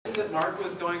that Mark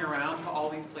was going around to all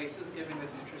these places giving this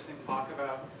interesting talk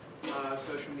about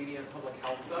social media and public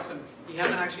health stuff, and he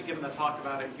hasn't actually given a talk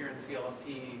about it here in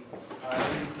CLSP,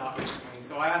 at least not recently.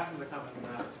 So I asked him to come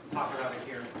and talk about it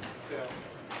here. So,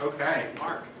 okay,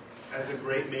 Mark. That's a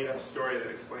great made-up story that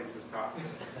explains this talk.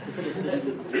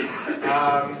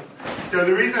 So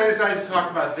the reason I decided to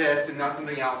talk about this and not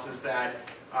something else is that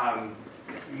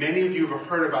many of you have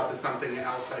heard about the something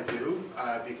else I do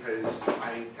because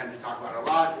I tend to talk about it a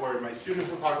lot, or my students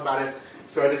will talk about it.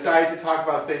 So I decided to talk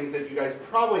about things that you guys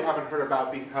probably haven't heard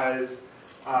about because, you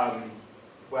haven't.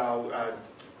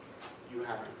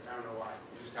 I don't know why.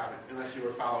 You just haven't, unless you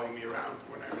were following me around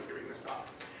when I was giving this talk.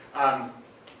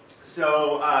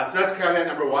 So that's caveat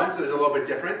number one. So there's a little bit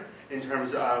different in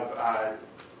terms of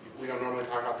we don't normally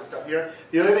talk about this stuff here.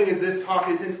 The other thing is this talk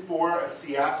isn't for a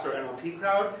CS or NLP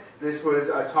crowd. This was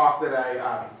a talk that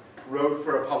I wrote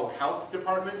for a public health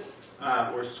department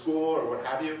or school or what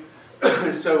have you.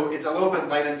 So it's a little bit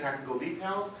light on technical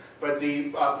details, but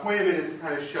the point of it is to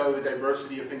kind of show the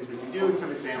diversity of things we can do and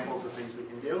some examples of things we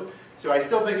can do. So I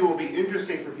still think it will be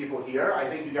interesting for people here. I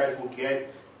think you guys will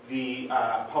get the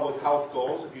public health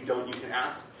goals. If you don't, you can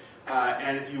ask.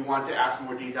 And if you want to ask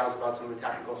more details about some of the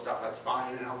technical stuff, that's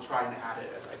fine, and I'll try and add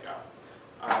it as I go.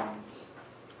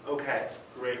 Okay,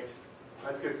 great.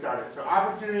 Let's get started. So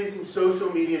opportunities in social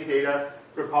media data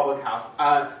for public health.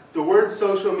 The word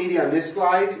social media on this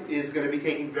slide is going to be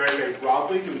taken very, very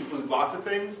broadly to include lots of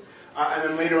things. And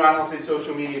then later on, I'll say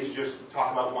social media to just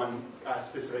talk about one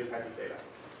specific type of data.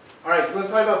 All right, so let's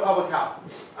talk about public health.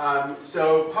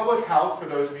 So public health, for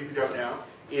those of you who don't know,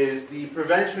 is the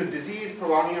prevention of disease,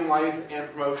 prolonging of life, and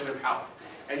promotion of health.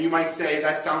 And you might say,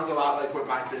 that sounds a lot like what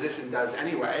my physician does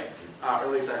anyway, or at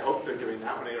least I hope they're doing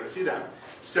that when I go to see them.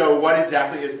 So what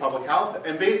exactly is public health?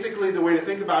 And basically the way to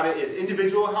think about it is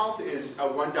individual health is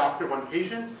one doctor, one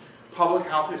patient. Public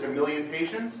health is 1 million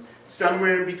patients.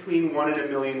 Somewhere between 1 and 1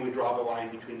 million, we draw the line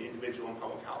between individual and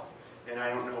public health. And I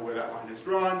don't know where that line is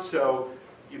drawn, so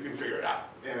you can figure it out.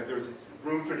 And there's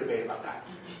room for debate about that.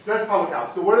 So that's public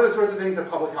health. So what are the sorts of things that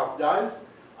public health does?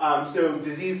 So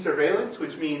disease surveillance,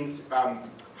 which means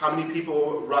how many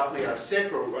people roughly are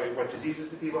sick or what diseases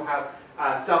do people have.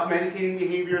 Self-medicating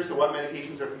behavior, so what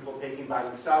medications are people taking by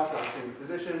themselves, not seeing a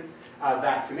physician.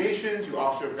 Vaccinations, you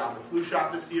all should have gotten the flu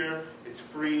shot this year. It's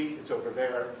free, it's over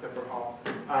there,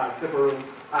 Clipper room.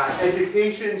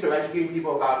 Education, so educating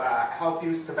people about health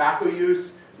use, tobacco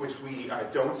use, which we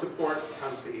don't support,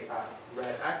 comes the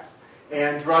red X.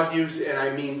 And drug use, and I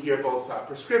mean here both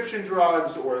prescription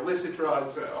drugs or illicit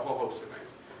drugs, a whole host of things.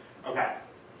 Okay.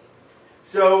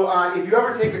 So if you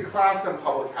ever take a class on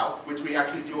public health, which we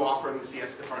actually do offer in the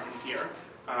CS department here,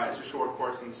 it's a short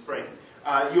course in the spring,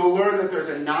 you'll learn that there's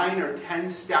a 9 or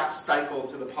 10-step cycle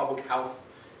to the public health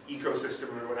ecosystem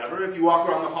or whatever. If you walk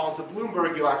around the halls of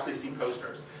Bloomberg, you'll actually see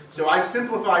posters. So I've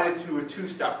simplified it to a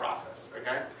 2-step process,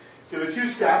 okay? So the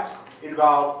 2 steps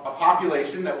involve a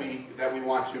population that we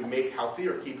want to make healthy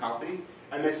or keep healthy.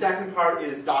 And the second part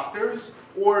is doctors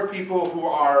or people who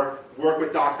work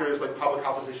with doctors, like public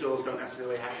health officials, don't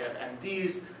necessarily have to have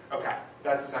MDs. Okay,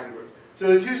 that's the second group.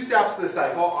 So the 2 steps of the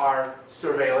cycle are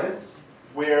surveillance,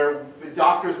 where the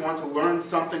doctors want to learn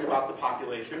something about the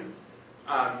population.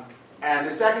 And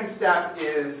the second step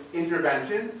is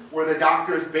intervention, where the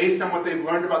doctors, based on what they've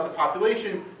learned about the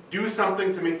population, do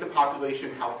something to make the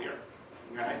population healthier.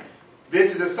 Okay?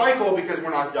 This is a cycle because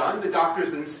we're not done. The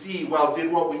doctors then see, well,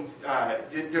 did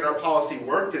our policy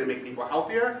work? Did it make people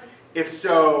healthier? If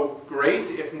so, great.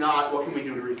 If not, what can we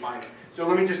do to refine it? So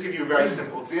let me just give you a very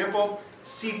simple example.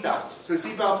 Seatbelts. So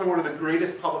seatbelts are one of the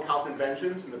greatest public health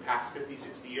inventions in the past 50,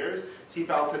 60 years.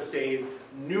 Seatbelts have saved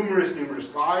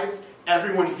numerous lives.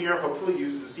 Everyone here hopefully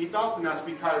uses a seatbelt, and that's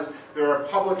because there are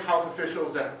public health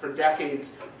officials that have for decades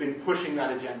been pushing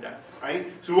that agenda,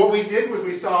 right? So what we did was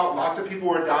we saw lots of people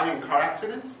were dying in car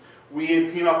accidents. We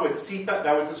came up with seatbelts.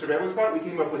 That was the surveillance part. We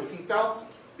came up with seatbelts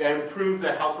that improved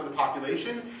the health of the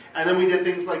population. And then we did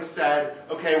things like said,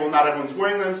 okay, well, not everyone's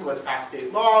wearing them, so let's pass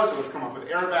state laws, or let's come up with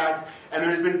airbags. And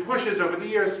there's been pushes over the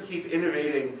years to keep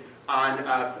innovating on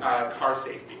car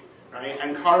safety. Right?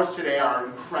 And cars today are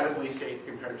incredibly safe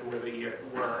compared to where they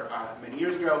were many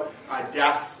years ago.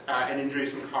 Deaths and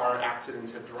injuries from car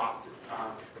accidents have dropped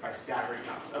by staggering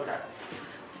amounts. Okay.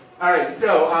 All right,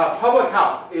 so public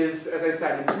health is, as I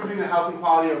said, improving the health and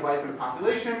quality of life in the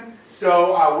population.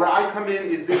 So where I come in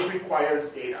is this requires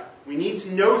data. We need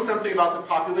to know something about the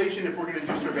population if we're going to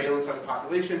do surveillance on the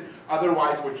population.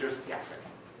 Otherwise, we're just guessing.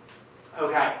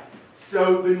 Okay,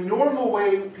 so the normal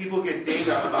way people get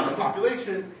data about the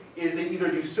population is they either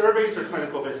do surveys or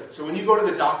clinical visits. So when you go to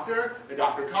the doctor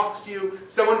talks to you.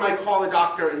 Someone might call the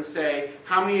doctor and say,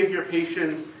 how many of your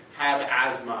patients have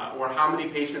asthma, or how many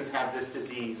patients have this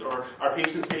disease, or are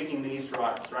patients taking these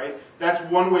drugs, right? That's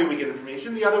one way we get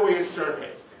information. The other way is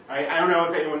surveys. Right? I don't know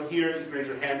if anyone here, you can raise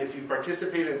your hand if you've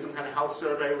participated in some kind of health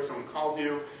survey where someone called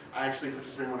you. I actually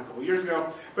participated in one a couple years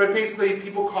ago. But basically,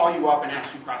 people call you up and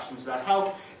ask you questions about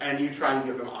health, and you try and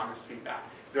give them honest feedback.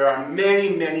 There are many,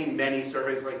 many, many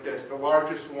surveys like this. The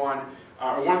largest one,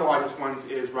 or one of the largest ones,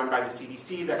 is run by the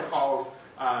CDC that calls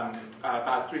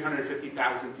about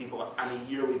 350,000 people on a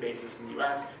yearly basis in the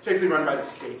U.S. It's actually run by the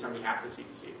states on behalf of the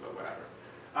CDC, but whatever.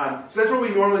 So that's where we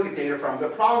normally get data from. The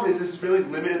problem is this has really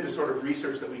limited the sort of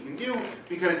research that we can do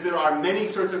because there are many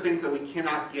sorts of things that we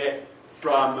cannot get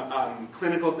from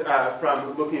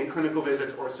from looking at clinical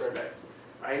visits or surveys.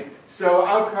 Right? So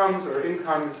outcomes or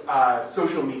incomes,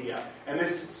 social media. And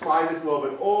this slide is a little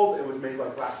bit old. It was made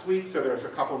like last week, so there's a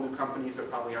couple new companies that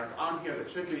probably aren't on here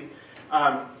that should be,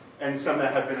 and some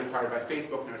that have been acquired by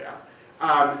Facebook, no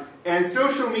doubt. And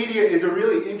social media is a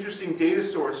really interesting data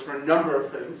source for a number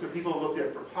of things. So people look at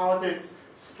it for politics,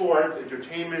 sports,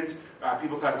 entertainment,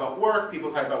 people talk about work,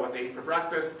 people talk about what they eat for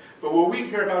breakfast. But what we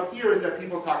care about here is that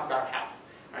people talk about health.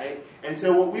 Right? And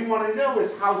so what we want to know is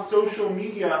how social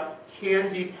media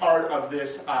can be part of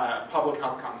this public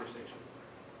health conversation.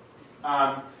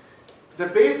 The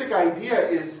basic idea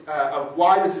is of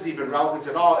why this is even relevant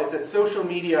at all is that social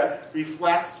media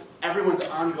reflects everyone's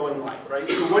ongoing life, right?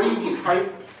 So what do you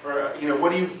type, or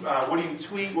what do you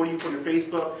tweet, what do you put on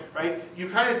Facebook, right? You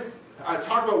kind of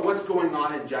talk about what's going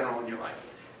on in general in your life.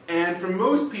 And for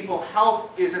most people,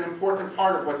 health is an important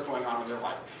part of what's going on in their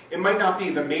life. It might not be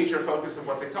the major focus of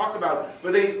what they talk about,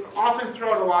 but they often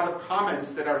throw out a lot of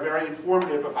comments that are very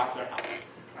informative about their health,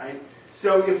 right?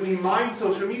 So if we mine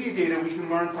social media data, we can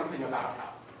learn something about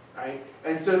health, right?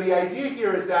 And so the idea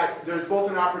here is that there's both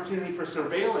an opportunity for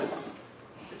surveillance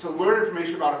to learn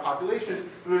information about a population,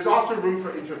 but there's also room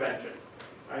for intervention,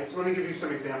 right? So let me give you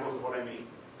some examples of what I mean,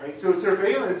 right? So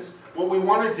surveillance, what we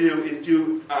want to do is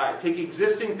take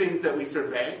existing things that we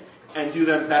survey and do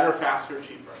them better, faster,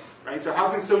 cheaper. Right? So how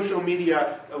can social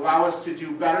media allow us to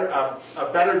do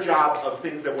a better job of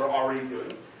things that we're already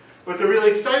doing? But the really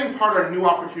exciting part are new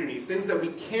opportunities, things that we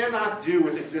cannot do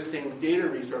with existing data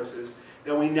resources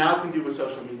that we now can do with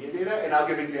social media data, and I'll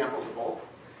give examples of both.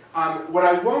 What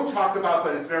I won't talk about,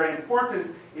 but it's very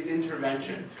important, is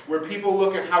intervention, where people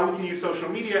look at how we can use social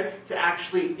media to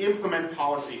actually implement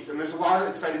policies. And there's a lot of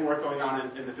exciting work going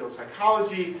on in the field of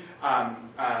psychology,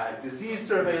 disease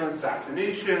surveillance,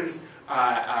 vaccinations,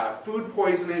 food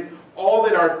poisoning, all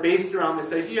that are based around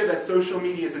this idea that social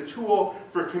media is a tool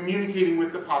for communicating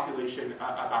with the population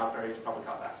about various public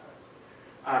health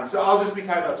aspects. So I'll just be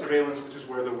talking about surveillance, which is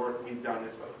where the work we've done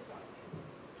is focused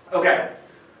on. Okay.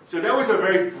 So that was a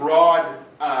very broad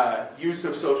use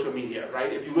of social media,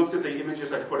 right? If you looked at the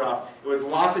images I put up, it was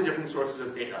lots of different sources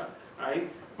of data, right?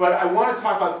 But I want to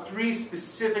talk about three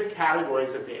specific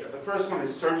categories of data. The first one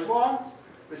is search logs.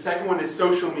 The second one is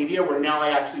social media, where now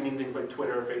I actually mean things like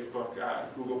Twitter, Facebook,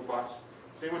 Google+.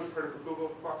 Has anyone heard of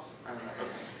Google+? I don't know.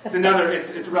 Okay.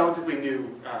 It's a relatively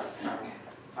new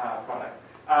product.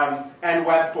 And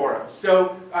web forums.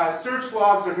 So search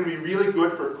logs are going to be really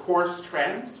good for coarse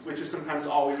trends, which is sometimes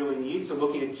all we really need, so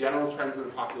looking at general trends in the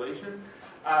population.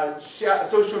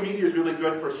 Social media is really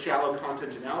good for shallow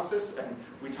content analysis, and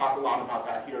we talk a lot about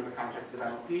that here in the context of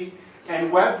NLP.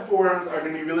 And web forums are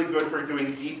going to be really good for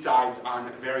doing deep dives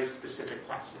on very specific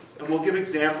questions. And we'll give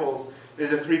examples.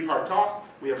 There's a 3-part talk.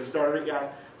 We haven't started it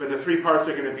yet, but the 3 parts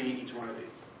are going to be each one of these.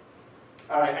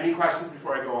 All right, any questions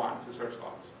before I go on to search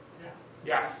logs?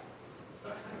 Yes.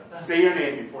 Say your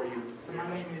name before you. So my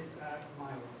name is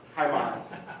Miles. Hi, Miles.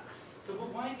 So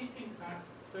why do you think that?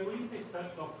 So when you say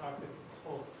search logs are the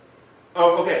posts.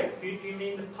 Oh, okay. Do you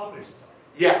mean the published stuff?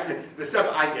 Yeah, the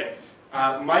stuff I get.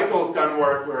 Michael's done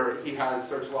work where he has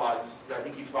search logs that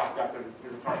he keeps locked up in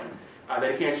his apartment that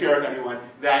he can't share with anyone,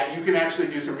 that you can actually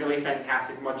do some really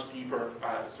fantastic, much deeper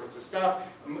sorts of stuff,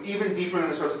 even deeper than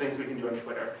the sorts of things we can do on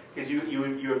Twitter, because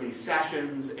you have these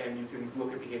sessions and you can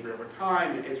look at behavior over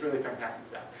time. It's really fantastic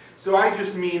stuff. So I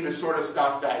just mean the sort of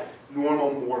stuff that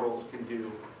normal mortals can do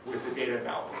with the data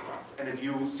available to us. And if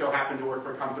you so happen to work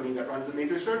for a company that runs a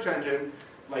major search engine,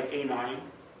 like A9,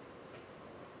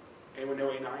 anyone know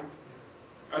A9?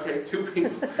 Okay, 2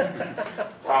 people.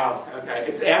 Wow, okay.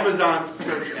 It's Amazon's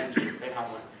search engine. They have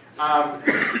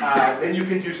one. Then you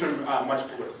can do some much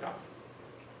cooler stuff.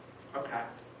 Okay.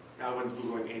 Now everyone's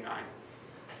Googling A9.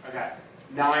 Okay.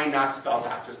 9 not spelled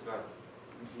out, just the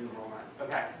numeral 9.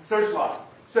 Okay. Search logs.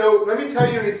 So let me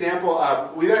tell you an example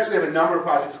of, we actually have a number of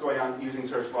projects going on using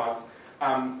search logs.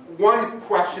 One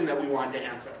question that we wanted to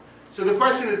answer. So the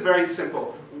question is very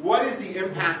simple. What is the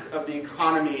impact of the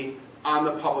economy on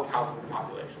the public health of the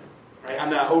population, right? On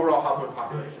the overall health of the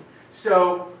population.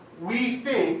 So we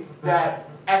think that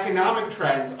economic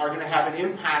trends are going to have an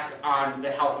impact on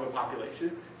the health of the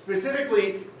population.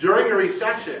 Specifically, during a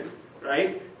recession,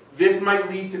 right? This might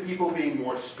lead to people being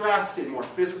more stressed, in more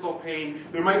physical pain.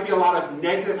 There might be a lot of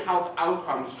negative health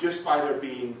outcomes just by there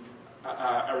being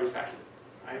a recession,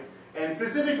 right? And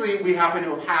specifically, we happen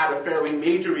to have had a fairly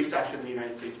major recession in the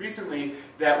United States recently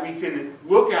that we can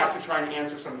look at to try and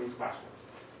answer some of these questions.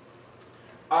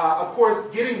 Of course,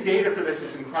 getting data for this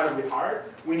is incredibly hard.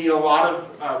 We need a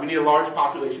large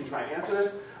population to try and answer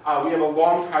this. We have a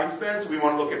long time span, so we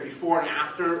want to look at before and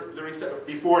after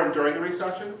before and during the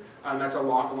recession. That's a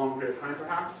long period of time,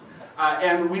 perhaps.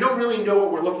 And we don't really know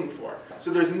what we're looking for.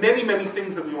 So there's many, many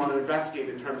things that we want to investigate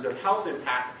in terms of health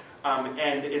impact,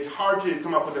 and it's hard to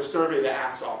come up with a survey that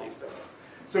asks all these things.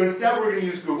 So instead, we're going to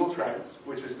use Google Trends,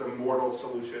 which is the mortal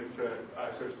solution to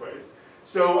search queries.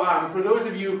 So for those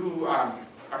of you who are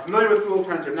familiar with Google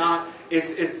Trends or not,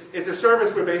 it's a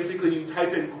service where basically you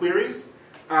type in queries,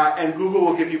 and Google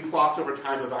will give you plots over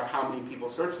time about how many people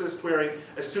search this query.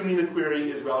 Assuming the query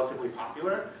is relatively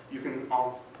popular, you can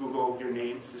all Google your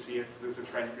names to see if there's a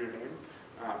trend for your name.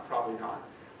 Probably not.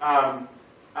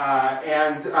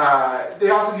 And they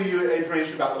also give you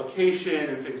information about location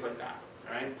and things like that.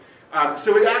 Right?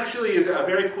 So it actually is a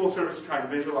very cool service to try and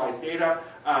visualize data.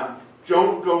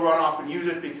 Don't go run off and use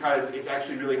it because it's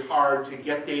actually really hard to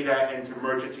get data and to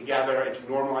merge it together and to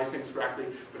normalize things correctly.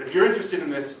 But if you're interested in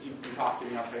this, you can talk to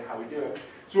me. I'll tell you how we do it.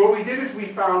 So what we did is we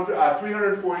found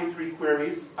 343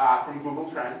 queries from Google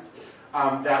Trends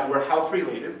that were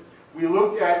health-related. We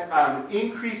looked at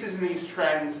increases in these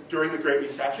trends during the Great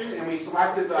Recession, and we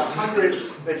selected the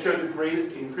 100 that showed the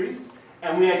greatest increase.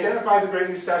 And we identified the Great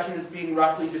Recession as being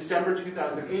roughly December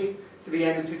 2008 to the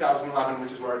end of 2011,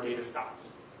 which is where our data stops.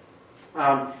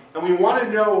 And we want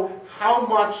to know how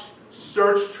much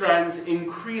search trends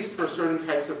increased for certain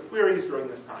types of queries during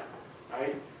this time.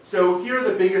 Right? So here are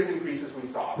the biggest increases we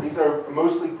saw. These are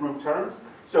mostly group terms.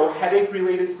 So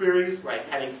headache-related queries, like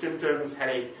headache symptoms,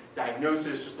 headache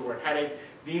diagnosis, just the word headache,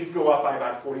 these go up by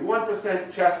about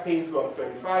 41%. Chest pains go up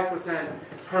 35%.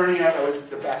 Hernia, that was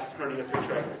the best hernia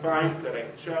picture I could find that I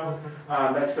could show.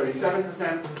 That's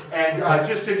 37%. And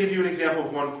just to give you an example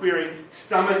of one query,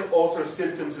 stomach ulcer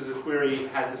symptoms as a query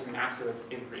has this massive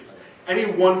increase. Any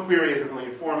one query isn't really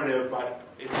informative, but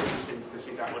it's interesting to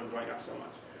see that one going up so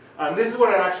much. This is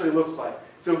what it actually looks like.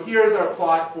 So here's our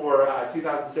plot for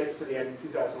 2006 to the end of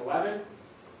 2011.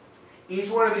 Each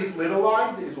one of these little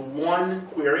lines is one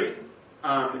query.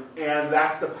 And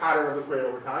that's the pattern of the query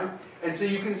over time. And so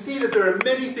you can see that there are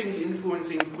many things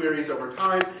influencing queries over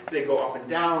time. They go up and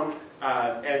down.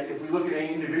 And if we look at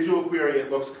any individual query,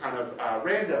 it looks kind of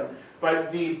random.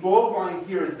 But the bold line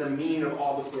here is the mean of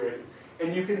all the queries.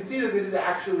 And you can see that this is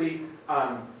actually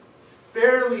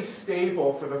fairly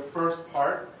stable for the first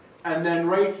part. And then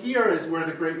right here is where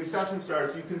the Great Recession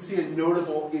starts. You can see a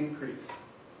notable increase.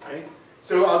 Right?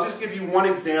 So I'll just give you one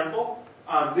example.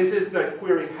 This is the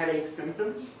query headache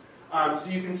symptoms. So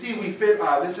you can see we fit,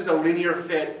 this is a linear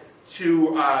fit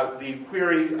to the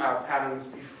query patterns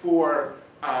before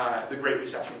the Great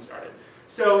Recession started.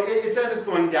 So it says it's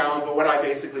going down, but what I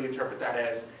basically interpret that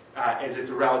as is it's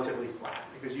relatively flat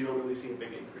because you don't really see a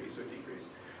big increase or decrease.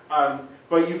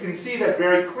 But you can see that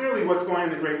very clearly what's going on in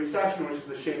the Great Recession, which is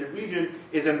the shaded region,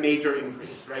 is a major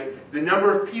increase, right? The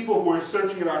number of people who are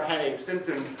searching about headache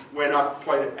symptoms went up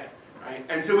quite a bit. Right?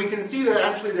 And so we can see that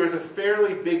actually there's a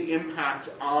fairly big impact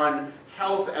on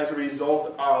health as a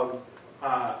result of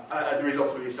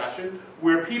the recession,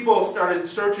 where people started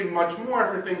searching much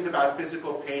more for things about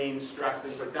physical pain, stress,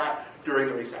 things like that during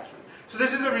the recession. So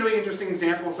this is a really interesting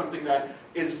example of something that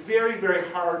is very,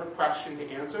 very hard question to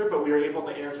answer, but we are able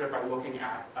to answer it by looking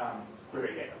at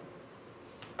query data.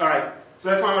 All right. So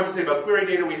that's what I want to say about query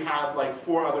data. We have like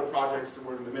 4 other projects that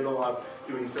we're in the middle of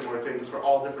doing similar things for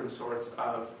all different sorts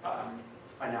of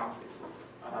analyses.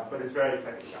 But it's very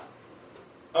exciting stuff.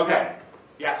 Okay,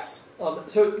 yes? So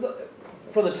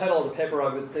from the title of the paper,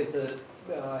 I would think that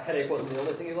headache wasn't the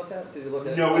only thing you looked at? Did you look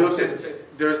at? No, we looked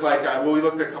at, there's like, we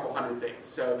looked at a couple hundred things.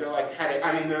 So they're like headache,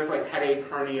 there's like headache,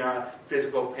 hernia,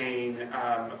 physical pain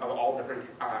of all different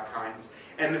kinds.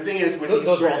 And the thing is, with these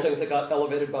those are all things that got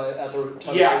elevated by at the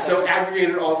time. Yeah, so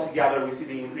aggregated all together, we see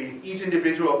the increase. Each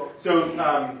individual, so, oh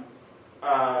right,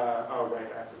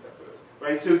 I have to step for this.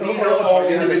 Right, so these are all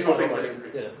individual things that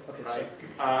increase. Yeah, okay, right?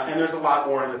 And there's a lot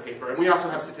more in the paper. And we also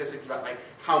have statistics about like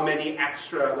how many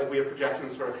extra, like we have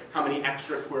projections for how many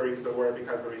extra queries there were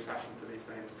because of the recession for these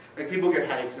things. Like people get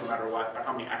headaches no matter what, but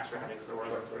how many extra headaches there were,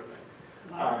 that sort of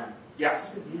thing.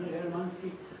 Yes?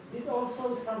 Did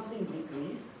also something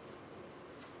decrease?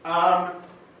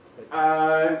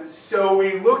 So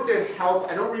we looked at health.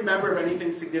 I don't remember if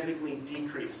anything significantly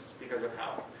decreased because of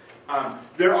health.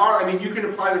 There are, I mean, you can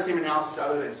apply the same analysis to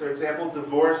other things. So, for example,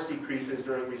 divorce decreases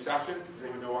during recession. Does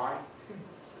anyone know why?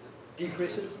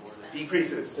 Decreases?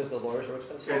 Decreases. Because the lawyers are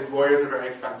expensive? Because lawyers are very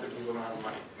expensive, people don't have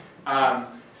money.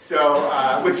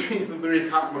 Which means that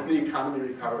when the economy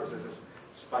recovers, there's a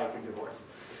spike in divorce.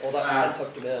 All that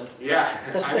pent-up demand. Yeah,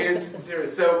 I mean, it's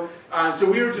serious. So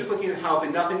we were just looking at health,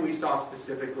 and nothing we saw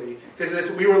specifically,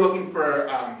 because we were looking for,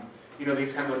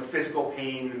 these kind of like physical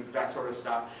pain and that sort of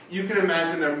stuff. You can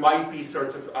imagine there might be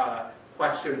sorts of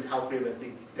questions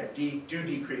health-related that do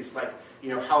decrease, like,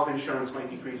 health insurance might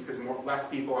decrease because less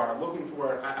people are looking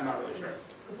for it. I'm not really sure.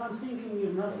 Because I'm thinking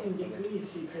if nothing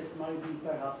decreased, it might be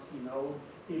perhaps,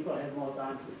 people have more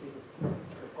time to see the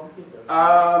computer.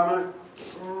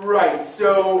 Right.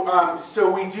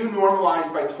 So we do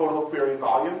normalize by total query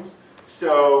volumes.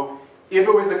 So if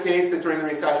it was the case that during the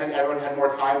recession everyone had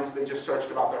more time, so they just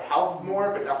searched about their health more,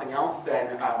 but nothing else,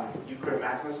 then you could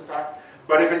imagine this effect.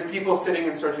 But if it's people sitting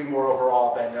and searching more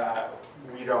overall, then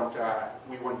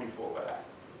we wouldn't be fooled by that.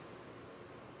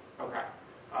 Okay.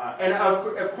 And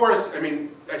of course, I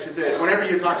mean, I should say, whenever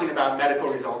you're talking about medical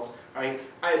results, right,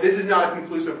 this is not a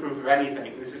conclusive proof of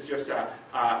anything. This is just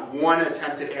one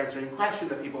attempt at answering a question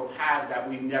that people have had that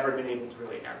we've never been able to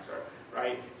really answer,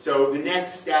 right? So the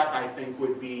next step, I think,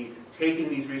 would be taking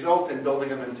these results and building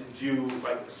them into do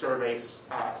like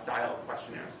survey-style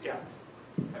questionnaires. Yeah.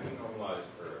 How do you normalize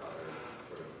for other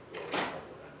sort of global health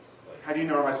events? Like how do you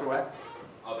normalize for what?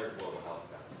 Other global health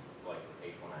events, like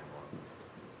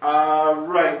H1N1.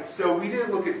 Right. So we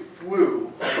didn't look at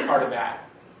flu as part of that.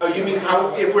 Oh, you mean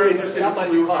how, if we're interested in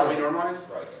flu, how do we normalize?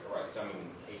 Right. So I mean,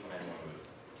 H1N1 was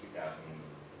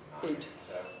 2009. 8.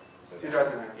 So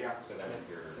 2009, yeah. So then if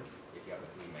you have a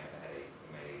flu, you may have a headache,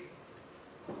 you may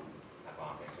have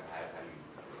vomiting. So how do you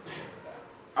deal with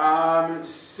that?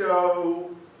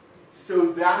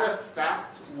 So that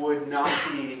effect would not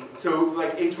be, so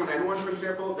like H1N1, for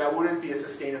example, that wouldn't be a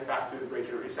sustained effect through the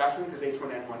Great Recession because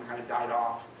H1N1 kind of died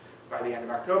off by the end of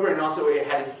October, and also it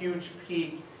had a huge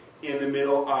peak in the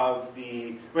middle of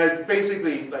but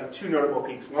basically like two notable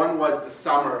peaks. One was the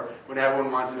summer when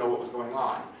everyone wanted to know what was going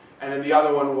on, and then the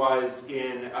other one was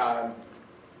in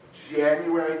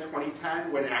January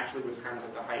 2010 when it actually was kind of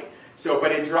at the height.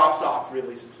 But it drops off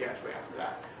really substantially after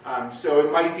that. So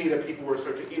it might be that people were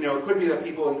searching, it could be that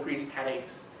people increased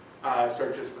headaches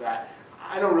searches for that.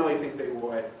 I don't really think they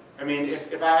would. I mean,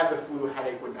 if I had the flu,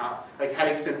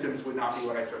 headache symptoms would not be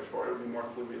what I search for. It would be more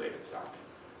flu-related stuff.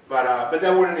 But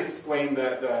that wouldn't explain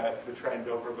the trend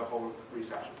over the whole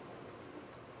recession.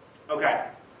 Okay,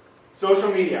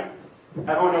 social media.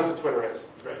 Everyone knows what Twitter is.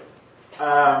 Great.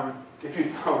 If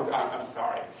you don't, I'm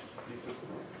sorry. You just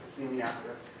see me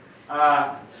after.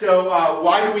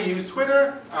 Why do we use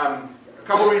Twitter? A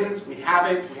couple reasons. We have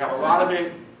a lot of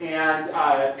it, and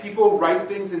people write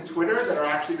things in Twitter that are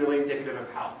actually really indicative of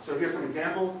health. So here's some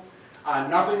examples.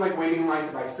 Nothing like waiting in line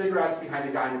to buy cigarettes behind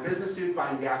a guy in a business suit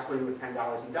buying gasoline with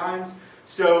 $10 in dimes.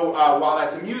 So while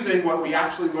that's amusing, what we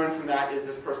actually learn from that is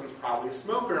this person's probably a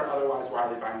smoker, otherwise why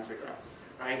are they buying cigarettes?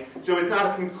 Right? So it's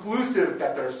not conclusive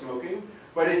that they're smoking,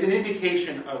 but it's an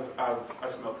indication of a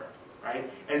smoker. Right?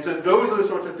 And so those are the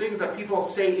sorts of things that people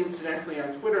say incidentally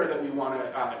on Twitter that we want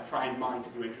to try and mine to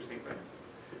do interesting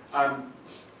things.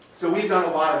 So we've done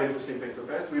a lot of interesting things with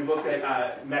this. We've looked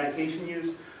at medication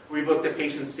use. We've looked at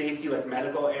patient safety, like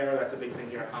medical error. That's a big thing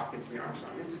here at Hopkins and the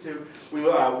Armstrong Institute.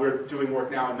 We're doing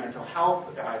work now in mental health,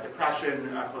 depression,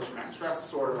 post-traumatic stress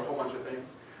disorder, a whole bunch of things.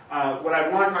 What I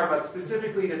want to talk about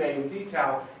specifically today in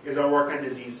detail is our work on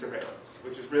disease surveillance,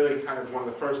 which is really kind of one of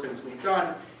the first things we've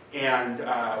done. And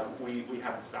we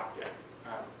haven't stopped yet.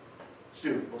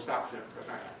 Soon. We'll stop soon, but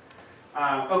not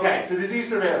yet. Okay, so disease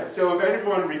surveillance. So if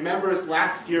everyone remembers,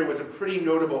 last year was a pretty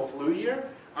notable flu year.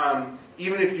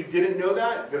 Even if you didn't know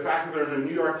that, the fact that there's a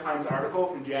New York Times article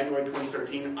from January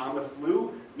 2013 on the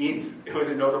flu means it was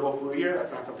a notable flu year.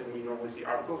 That's not something we normally see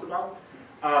articles about.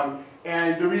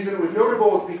 And the reason it was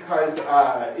notable is because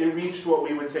it reached what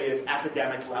we would say is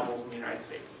epidemic levels in the United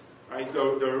States. Right?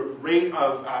 The rate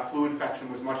of flu infection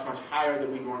was much, much higher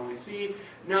than we normally see.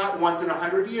 Not once in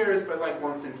 100 years, but like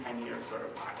once in 10 years sort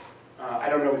of high. I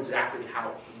don't know exactly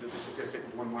how the statistic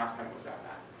of when the last time it was that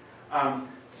bad.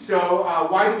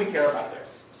 Why do we care about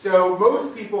this? So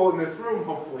most people in this room,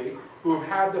 hopefully, who have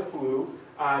had the flu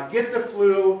get the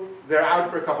flu, they're out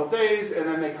for a couple days, and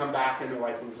then they come back and their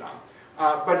life moves on.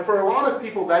 But for a lot of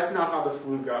people, that's not how the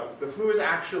flu goes. The flu is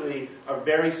actually a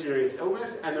very serious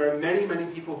illness, and there are many, many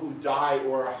people who die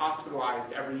or are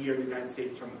hospitalized every year in the United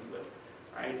States from the flu.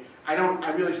 Right?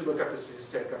 I really should look up the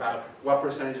statistic about what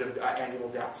percentage of annual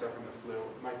deaths are from the flu.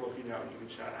 Michael, if you know, you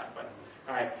can shout out. But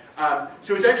all right.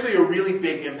 So it's actually a really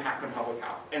big impact on public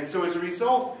health. And so as a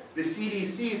result, the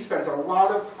CDC spends a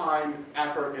lot of time,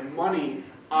 effort, and money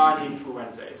on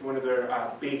influenza. It's one of their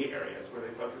big areas where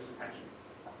they focus attention.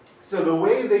 So the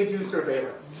way they do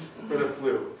surveillance for the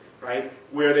flu, right,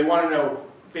 where they want to know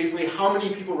basically how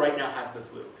many people right now have the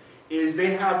flu, is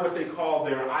they have what they call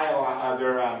their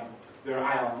ILM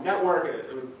network,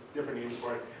 different names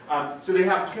for it. So they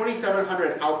have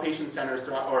 2,700 outpatient centers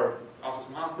throughout, or also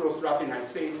some hospitals throughout the United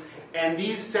States, and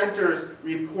these centers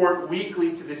report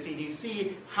weekly to the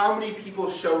CDC how many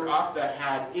people showed up that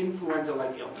had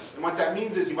influenza-like illness. And what that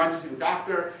means is you went to see the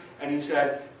doctor, and you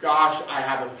said, gosh, I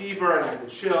have a fever, and I have the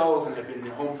chills, and I've been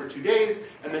home for 2 days,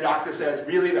 and the doctor says,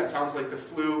 really, that sounds like the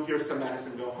flu, here's some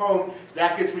medicine, go home.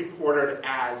 That gets reported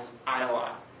as ILI,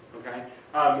 okay?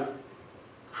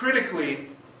 Critically,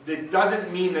 that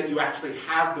doesn't mean that you actually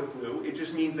have the flu. It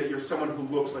just means that you're someone who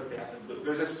looks like they have the flu.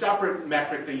 There's a separate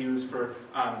metric they use for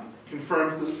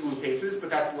confirmed flu cases, but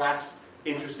that's less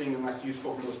interesting and less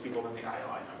useful for most people than the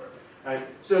ILI number. Right?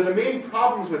 So the main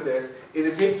problems with this is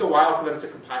it takes a while for them to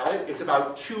compile it. It's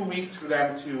about 2 weeks for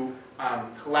them to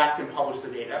collect and publish the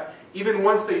data. Even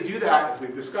once they do that, as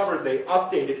we've discovered, they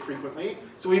update it frequently.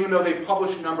 So even though they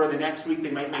publish a number the next week, they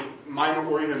might make minor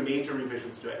or even major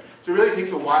revisions to it. So it really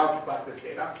takes a while to collect this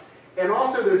data. And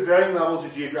also there's varying levels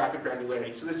of geographic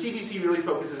granularity. So the CDC really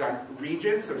focuses on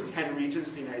regions. There's 10 regions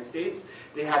in the United States.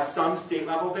 They have some state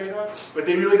level data, but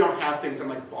they really don't have things in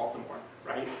like Baltimore.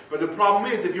 Right? But the problem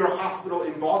is, if you're a hospital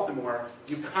in Baltimore,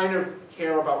 you kind of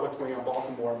care about what's going on in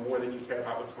Baltimore more than you care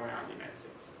about what's going on in the United States.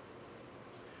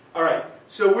 All right,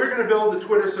 so we're going to build a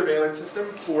Twitter surveillance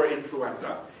system for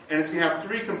influenza, and it's going to have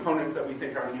 3 components that we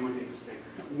think are new and interesting.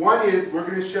 One is we're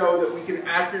going to show that we can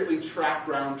accurately track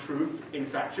ground truth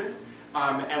infection,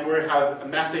 and we're going to have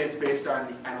methods based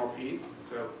on NLP,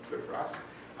 so good for us,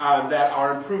 that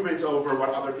are improvements over what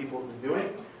other people have been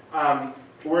doing.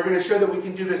 We're going to show that we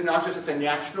can do this not just at the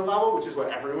national level, which is what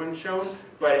everyone's shown,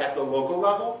 but at the local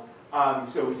level,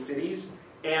 so cities.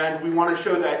 And we want to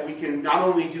show that we can not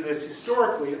only do this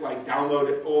historically, like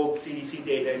download old CDC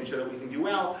data and show that we can do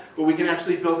well, but we can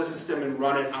actually build a system and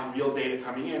run it on real data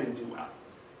coming in and do well.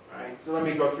 All right? So let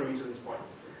me go through each of these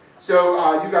points.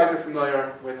 So you guys are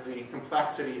familiar with the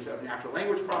complexities of natural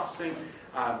language processing.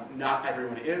 Not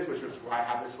everyone is, which is why I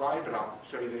have this slide, but I'll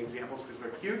show you the examples because they're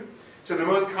cute. So the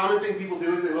most common thing people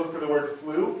do is they look for the word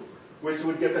flu, which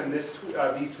would get them these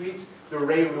tweets. The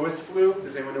Ray Lewis flu.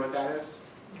 Does anyone know what that is?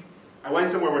 I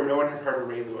went somewhere where no one had heard of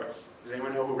Ray Lewis. Does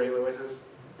anyone know who Ray Lewis is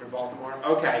in Baltimore?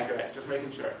 Okay, good. Just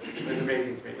making sure. It was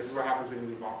amazing to me. This is what happens when you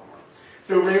leave Baltimore.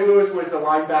 So Ray Lewis was the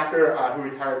linebacker who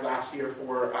retired last year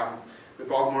for the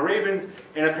Baltimore Ravens,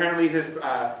 and apparently his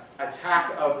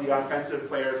attack of the offensive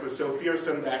players was so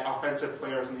fearsome that offensive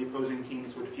players in the opposing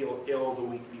teams would feel ill the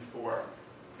week before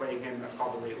playing him. That's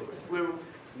called the Ray Lewis flu.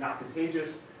 Not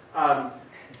contagious.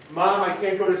 Mom, I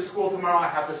can't go to school tomorrow. I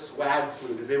have the swag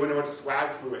flu. Does anyone know what swag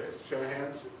flu is? Show of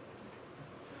hands.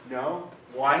 No?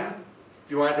 One?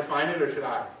 Do you want to define it, or should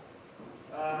I?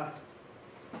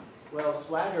 Well,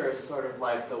 swagger is sort of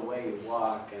like the way you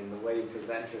walk and the way you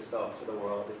present yourself to the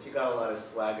world. If you got a lot of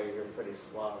swagger, you're pretty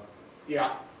suave.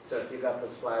 Yeah. So if you got the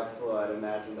swag flu, I'd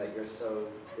imagine that you're so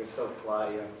fly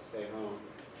you have to stay home.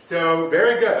 So,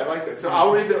 very good. I like this. So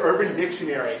I'll read the Urban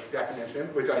Dictionary definition,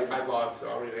 which I love, so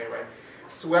I'll read it anyway.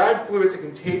 Swag flu is a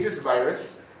contagious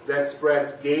virus that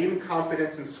spreads game,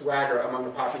 confidence, and swagger among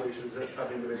the populations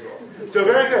of individuals. So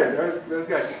very good. That was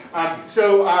good.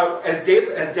 As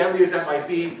deadly as that might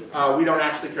be, we don't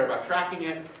actually care about tracking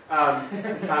it.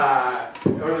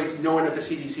 Or at least no one at the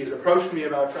CDC has approached me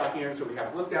about tracking it, so we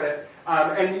haven't looked at it.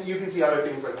 And you can see other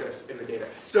things like this in the data.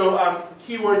 So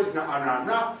keywords is not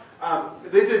enough.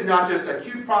 This is not just a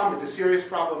acute problem, it's a serious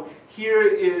problem. Here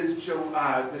is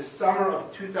the summer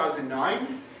of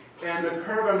 2009. And the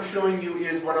curve I'm showing you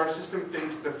is what our system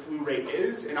thinks the flu rate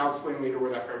is, and I'll explain later where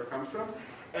that curve comes from.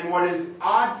 And what is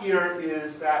odd here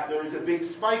is that there is a big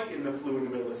spike in the flu in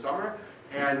the middle of the summer,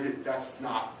 and that's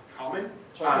not common.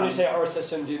 So when you say our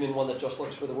system, do you mean one that just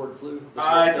looks for the word flu?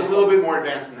 It's a little bit more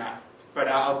advanced than that, but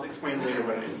I'll explain later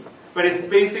what it is. But it's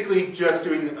basically just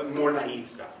doing more naive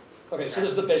stuff. Okay, so this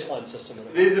is the baseline system.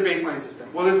 This is the baseline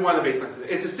system. Well, this is one of the baseline systems.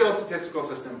 It's still a statistical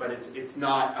system, but it's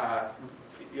not,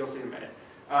 you'll see in a minute.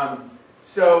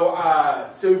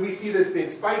 So we see this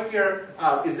big spike here.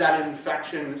 Is that an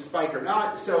infection spike or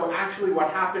not? So actually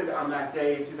what happened on that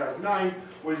day in 2009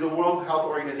 was the World Health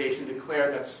Organization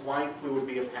declared that swine flu would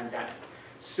be a pandemic.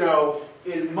 So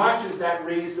as much as that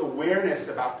raised awareness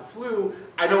about the flu,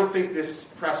 I don't think this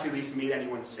press release made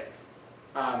anyone sick.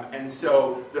 And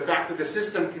so the fact that the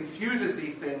system confuses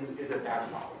these things is a bad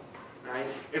problem. Right?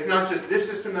 It's not just this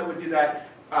system that would do that.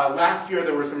 Last year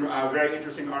there were some very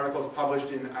interesting articles published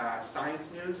in Science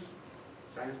News.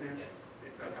 Science News?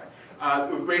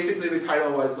 Okay. Basically the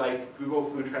title was like, Google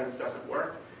flu trends doesn't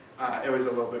work. It was a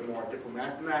little bit more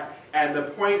diplomatic than that. And the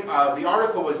point of the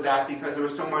article was that because there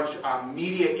was so much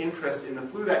media interest in the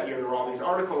flu that year, there were all these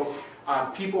articles,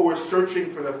 people were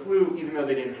searching for the flu even though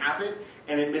they didn't have it,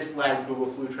 and it misled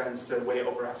Google flu trends to way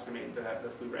overestimate the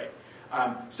flu rate.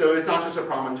 So it's not just a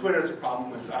problem on Twitter, it's a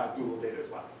problem with Google data as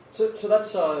well. So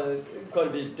that's going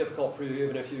to be difficult for you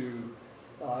even if you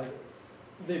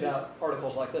leave out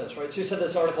articles like this, right? So you said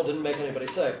this article didn't make anybody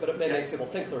sick, but it may make people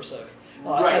think they're sick.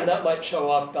 Right. And that might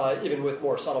show up even with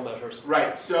more subtle measures.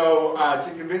 Right. So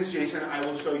to convince Jason, I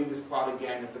will show you this plot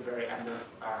again at the very end of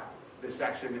this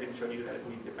section and show you that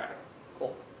we did better.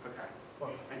 Cool. Okay.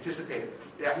 Well, Anticipated.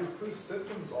 Yes? do flu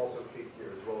symptoms also peak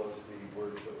here as well as the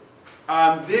word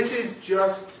flu? This is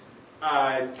just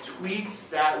tweets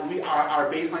that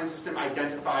our baseline system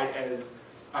identified as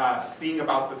being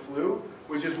about the flu,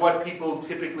 which is what people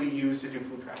typically use to do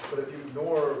flu tracking. But if you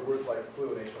ignore words like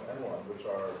flu and H1N1, which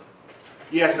are...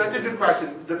 Yes, that's a good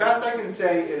question. The best I can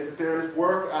say is there's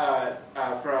work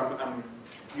from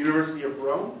University of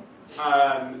Rome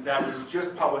that was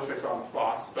just published, I saw in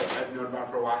PLOS, but I've known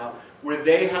about for a while, where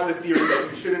they have a theory that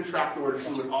you shouldn't track the word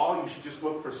flu at all, you should just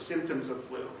look for symptoms of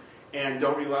flu. And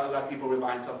don't let people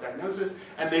rely on self-diagnosis,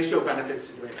 and they show benefits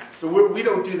to doing that. So we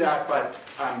don't do that, but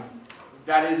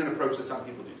that is an approach that some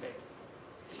people do take.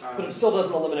 But it still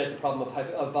doesn't eliminate the problem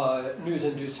of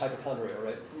news-induced hypochondria,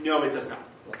 right? No, it does not.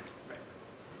 Right.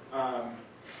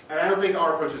 And I don't think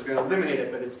our approach is going to eliminate it,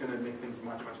 but it's going to make things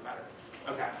much, much better.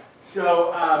 Okay.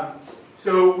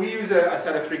 So we use a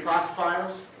set of 3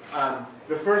 classifiers.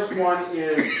 The first one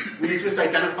is we just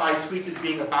identify tweets as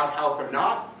being about health or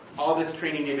not. All this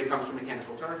training data comes from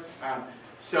Mechanical Turk.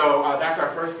 So that's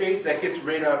our first stage. That gets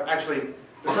rid of, actually,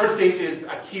 the first stage is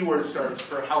a keyword search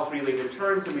for health-related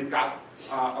terms, and we've got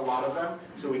a lot of them.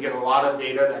 So we get a lot of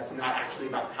data that's not actually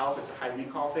about health. It's a high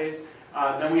recall phase.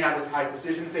 Then we have this high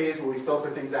precision phase where we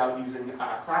filter things out using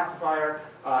a classifier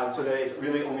so that it's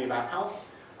really only about health.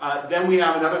 Then we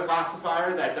have another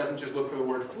classifier that doesn't just look for the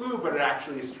word flu, but it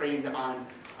actually is trained on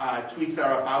tweets that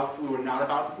are about flu and not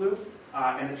about flu.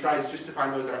 And it tries just to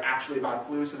find those that are actually about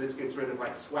flu. So this gets rid of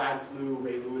like swag flu,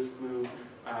 Ray Lewis flu,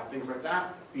 things like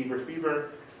that, Bieber fever.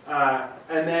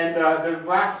 And then the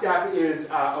last step is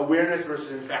awareness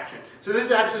versus infection. So this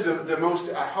is actually the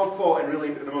most helpful and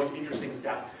really the most interesting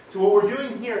step. So what we're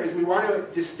doing here is we want to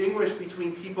distinguish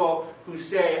between people who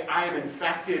say, I am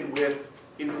infected with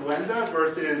influenza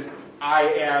versus I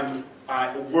am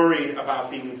worried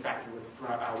about being infected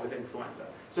with influenza.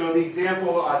 So the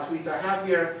example tweets I have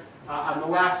here, on the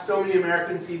left, so many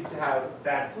Americans seem to have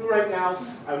bad flu right now.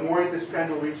 I'm worried this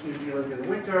trend will reach New Zealand in the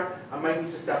winter. I might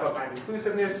need to step up my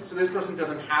inclusiveness. So this person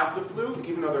doesn't have the flu,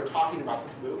 even though they're talking about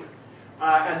the flu.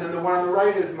 And then the one on the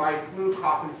right is my flu,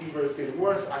 cough, and fever is getting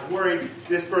worse. I'm worried.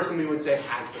 This person, we would say,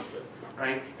 has the flu,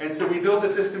 right? And so we built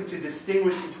a system to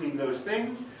distinguish between those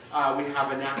things. We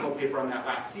have a NACL paper on that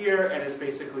last year, and it's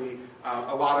basically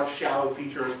a lot of shallow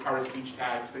features, part of speech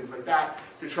tags, things like that,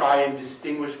 to try and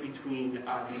distinguish between these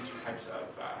 2 types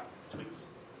of tweets.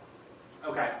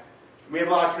 Okay, we have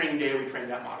a lot of training data, we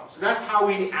trained that model. So that's how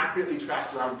we accurately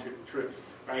track ground truth,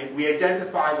 right? We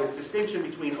identify this distinction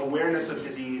between awareness of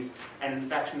disease and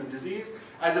infection of disease,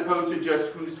 as opposed to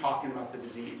just who's talking about the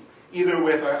disease, either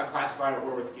with a classifier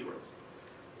or with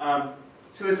keywords.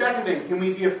 So the second thing, can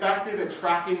we be effective at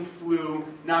tracking flu,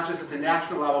 not just at the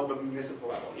national level, but municipal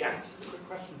level? Yes? This is a good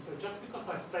question. So just because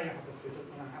I say I have the flu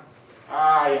doesn't mean I have the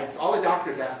Ah, flu. yes. All the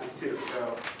doctors ask this too.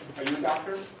 So, are you a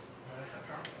doctor?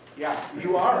 Yes,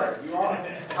 you are. You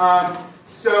are.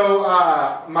 So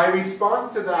my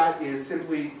response to that is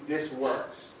simply this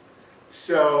works.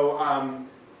 So,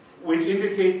 which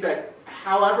indicates that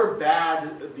however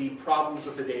bad the problems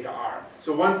with the data are.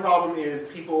 So one problem is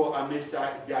people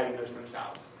misdiagnose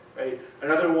themselves, right?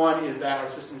 Another one is that our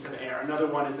systems have error. Another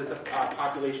one is that the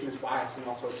population is biased in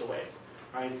all sorts of ways,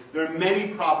 right? There are many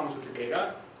problems with the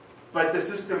data, but the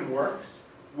system works,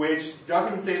 which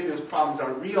doesn't say that those problems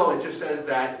are real. It just says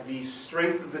that the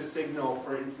strength of the signal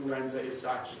for influenza is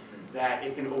such that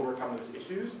it can overcome those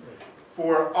issues.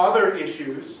 For other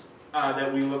issues,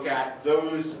 that we look at,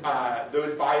 those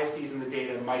biases in the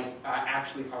data might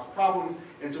actually cause problems,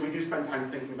 and so we do spend time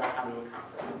thinking about how to account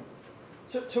for them.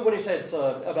 So when you say it's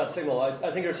about signal,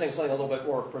 I think you're saying something a little bit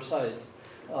more precise.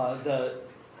 That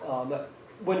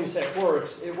when you say it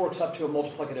works up to a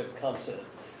multiplicative constant.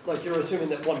 Like you're assuming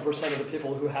that 1% of the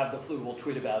people who have the flu will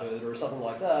tweet about it or something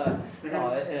like that,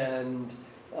 and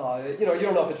you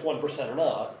don't know if it's 1% or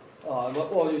not.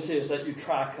 All you see is that you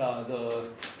track the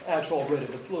actual rate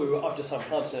of the flu up to some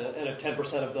constant, and if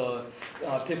 10% of the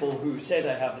people who say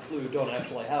they have the flu don't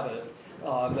actually have it,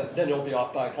 then you'll be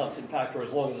off by a constant factor as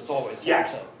long as it's always 10%.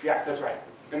 Yes, that's right.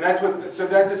 And that's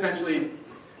essentially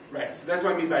right. So that's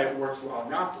what I mean by it works well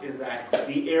enough, is that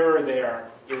the error there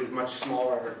is much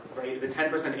smaller, right? The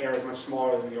 10% error is much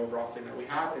smaller than the overall signal we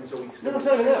have, and so we still. No, it's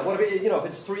not even that. What if if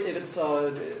it's if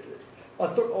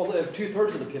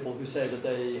 2/3 of the people who say that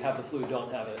they have the flu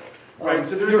don't have it? Right.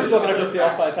 So you're still going to just be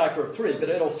off by a factor of 3, but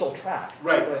it'll still track.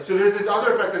 Right. So there's this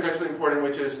other effect that's actually important,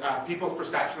 which is people's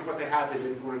perception of what they have is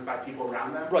influenced by people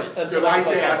around them. Right. And so if I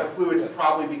say I have the flu, it's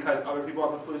probably because other people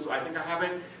have the flu, so I think I have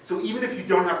it. So even if you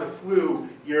don't have the flu,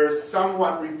 you're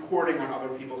somewhat reporting on other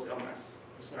people's illness.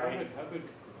 Right? How good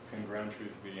can ground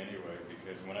truth be anyway?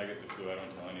 Because when I get the flu, I don't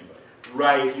tell anybody.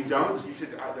 Right, you don't? You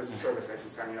should. There's a service I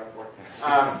should sign you up for.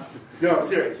 No, I'm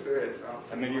serious. There is.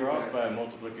 I mean, you're off by a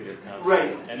multiplicative constant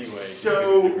right. Anyway,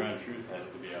 so, because the ground truth has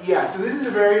to be up. Yeah, so this is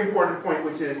a very important point,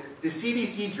 which is the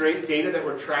CDC data that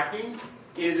we're tracking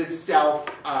is itself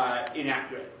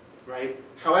inaccurate, right?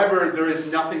 However, there is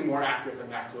nothing more accurate than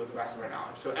that to the best of our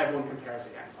knowledge, so everyone compares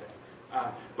against it.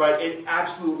 But it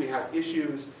absolutely has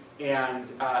issues, and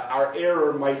our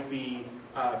error might be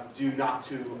due not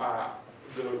to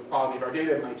the quality of our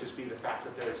data. It might just be the fact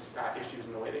that there's issues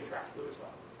in the way they track flu as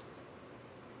well.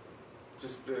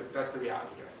 That's the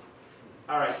reality here.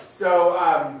 All right.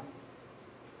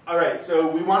 So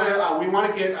we want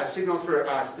to get signals for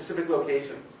specific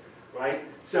locations, right?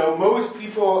 So most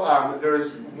people,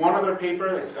 there's one other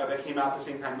paper that came out at the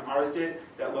same time that ours did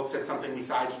that looks at something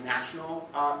besides national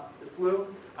flu.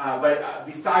 But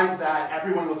besides that,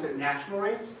 everyone looks at national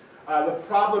rates. The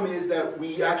problem is that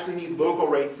we actually need local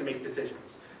rates to make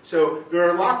decisions. So there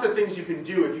are lots of things you can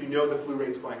do if you know the flu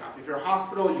rate's going up. If you're a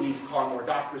hospital, you need to call more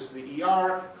doctors to the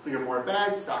ER, clear more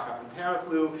beds, stock up on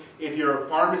Tamiflu. If you're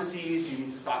pharmacies, you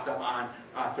need to stock up on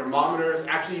thermometers.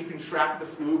 Actually, you can track the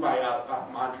flu by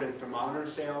monitoring thermometer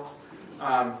sales.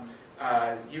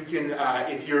 You can,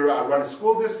 if you run a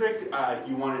school district,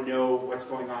 you want to know what's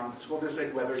going on in the school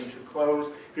district, whether you should close.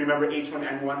 If you remember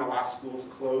H1N1, a lot of schools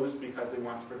closed because they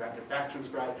want to prevent infection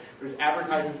spread. There's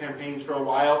advertising campaigns for a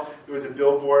while. There was a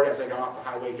billboard as I got off the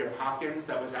highway here at Hopkins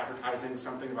that was advertising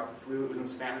something about the flu. It was in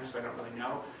Spanish, so I don't really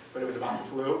know, but it was about the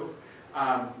flu.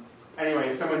 Anyway,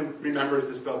 if someone remembers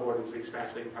this billboard and speaks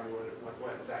Spanish, they can tell me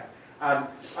what it's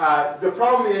at. The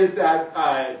problem is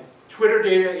that Twitter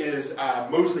data is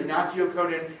mostly not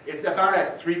geocoded. It's about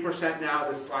at 3% now.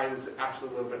 This slide is actually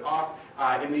a little bit off.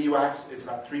 In the US, it's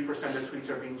about 3% of tweets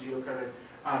are being geocoded.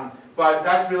 But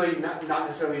that's really not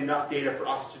necessarily enough data for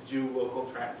us to do local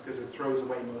trends because it throws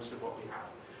away most of what we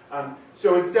have.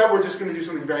 So instead, we're just going to do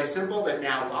something very simple that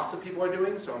now lots of people are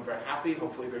doing. So I'm very happy.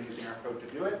 Hopefully, they're using our code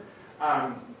to do it.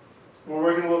 Well,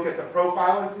 we're going to look at the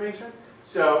profile information.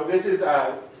 So this is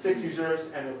 6 users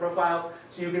and their profiles.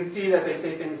 So you can see that they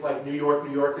say things like New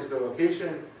York is their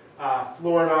location,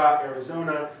 Florida,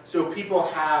 Arizona. So people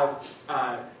have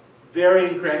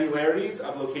varying granularities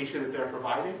of location that they're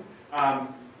providing.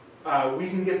 We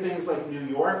can get things like New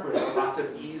York with lots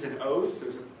of E's and O's.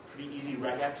 There's a pretty easy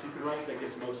regex you can write that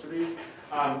gets most of these.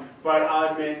 But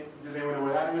I'll admit, does anyone know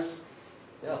where that is?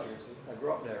 Yeah, I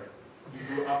grew up there.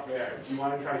 You grew up there. Do you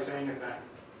want to try saying it then?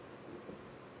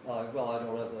 Well, I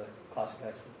don't have the classic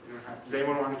accent. Does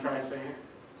anyone want to try saying it?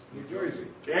 New Jersey.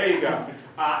 There you go.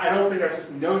 I don't think our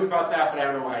system knows about that, but I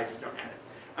don't know why I just don't have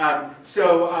it.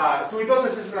 So we built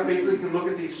a system that basically can look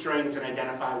at these strings and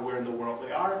identify where in the world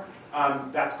they are.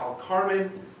 That's called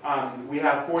Carmen. We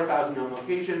have 4,000 known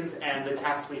locations, and the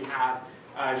tests we have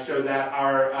show that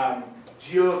our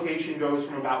geolocation goes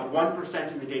from about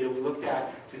 1% in the data we looked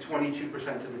at to 22%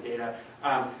 of the data.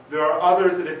 There are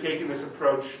others that have taken this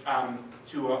approach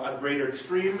to a greater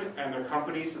extreme, and they're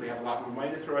companies, so they have a lot more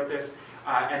money to throw at this,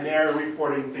 and they're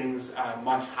reporting things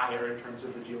much higher in terms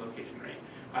of the geolocation rate.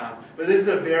 But this is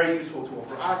a very useful tool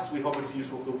for us. We hope it's a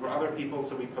useful tool for other people,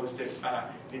 so we post it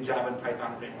in Java and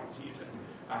Python if anyone wants to use it.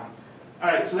 All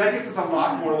right, so that gets us a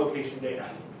lot more location data.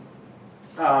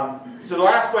 So the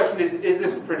last question is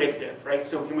this predictive, right?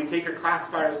 So can we take our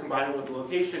classifiers, combine it with the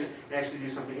location, and actually do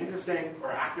something interesting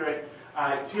or accurate?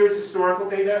 Here's historical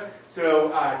data.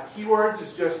 So keywords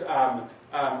is just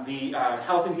The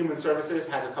Health and Human Services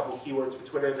has a couple keywords for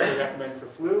Twitter that they recommend for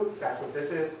flu. That's what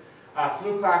this is.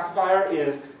 Flu classifier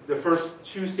is the first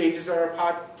 2 stages of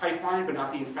our pipeline, but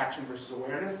not the infection versus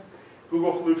awareness.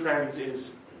 Google Flu Trends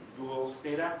is Google's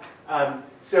data.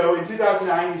 So in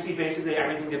 2009, you see basically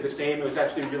everything did the same. It was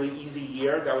actually a really easy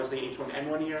year. That was the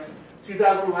H1N1 year.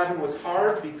 2011 was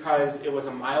hard because it was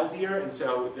a mild year, and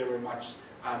so there were much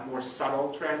more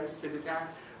subtle trends to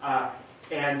detect.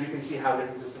 And you can see how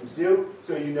different systems do.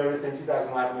 So you notice in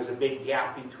 2011 there's a big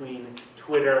gap between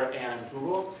Twitter and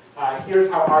Google. Here's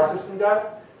how our system does.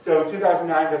 So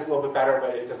 2009 does a little bit better,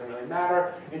 but it doesn't really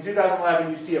matter. In 2011,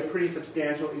 you see a pretty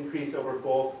substantial increase over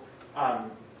both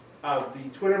of the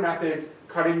Twitter methods,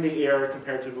 cutting the error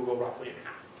compared to Google roughly in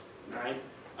half. Right?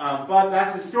 But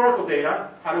that's historical data.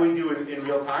 How do we do it in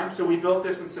real time? So we built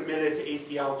this and submitted it to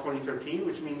ACL 2013,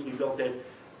 which means we built it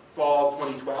fall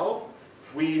 2012.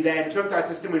 We then took that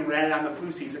system and ran it on the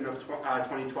flu season of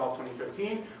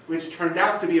 2012-2013, which turned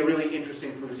out to be a really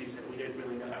interesting flu season. We didn't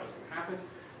really know that was going to happen.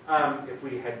 If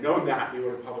we had known that, we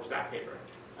would have published that paper.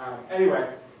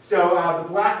 Anyway, so the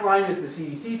black line is the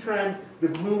CDC trend, the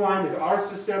blue line is our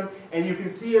system, and you can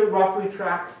see it roughly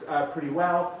tracks pretty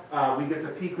well. We get the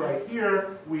peak right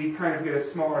here, we kind of get a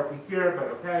smaller peak here, but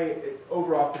okay, it's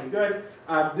overall pretty good.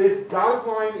 This dotted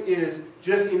line is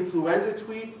just influenza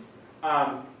tweets,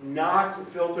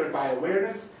 not filtered by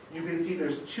awareness. You can see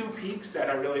there's 2 peaks that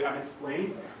are really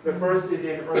unexplained. The first is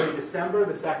in early December,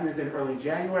 the second is in early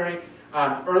January.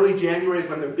 Early January is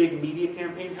when the big media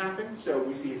campaign happened, so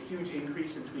we see a huge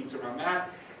increase in tweets around that.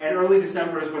 And early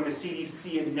December is when the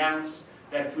CDC announced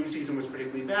that flu season was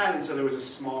particularly bad, and so there was a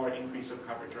smaller increase of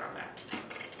coverage around that.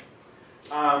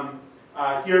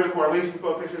 Here are the correlation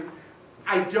coefficients.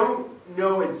 I don't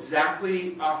know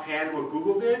exactly offhand what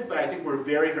Google did, but I think we're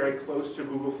very, very close to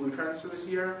Google Flu Trends for this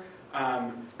year.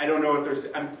 I don't know if there's,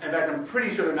 in fact, I'm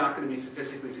pretty sure there are not going to be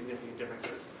statistically significant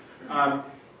differences.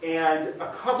 And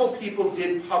a couple people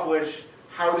did publish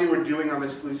how they were doing on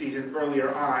this flu season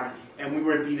earlier on, and we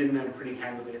were beating them pretty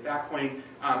handily at that point.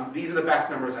 These are the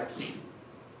best numbers I've seen.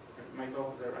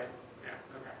 Michael, is that right? Yeah,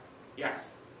 okay.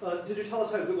 Yes? Did you tell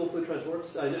us how Google Flu Trends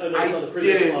works? I know I it's on the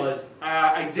previous didn't. slide.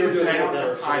 I didn't, but I don't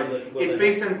have time. So It's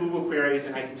based on Google queries,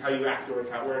 and I can tell you afterwards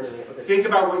how it works. Yeah, okay. Think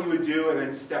about what you would do, and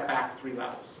then step back 3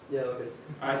 levels. Yeah, okay.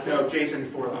 No, Jason,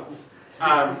 4 levels.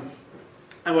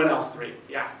 And what else? 3.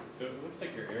 Yeah. So it looks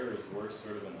like your error is worse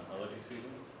sort of in the holiday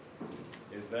season.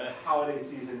 Is that? Holiday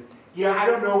season. Yeah, I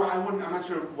don't know. I'm not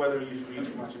sure whether you should read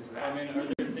too much into that. I mean, are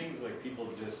there things like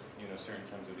people just, certain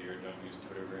times of the year don't use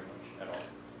Twitter very much at all?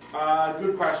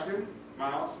 Good question,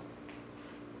 Miles.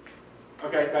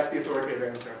 Okay, that's the authoritative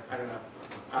answer. I don't know.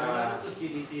 Sometimes the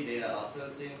CDC data also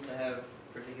seems to have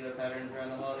particular patterns around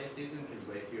the holiday season because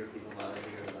way fewer people bother to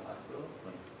go to the hospital.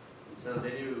 So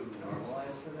they do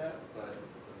normalize for that, but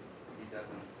you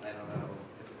definitely, I don't know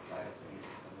if it's biasing in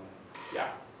some way.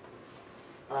 Yeah.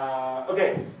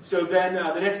 Okay, so then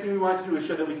the next thing we want to do is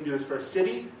show that we can do this for a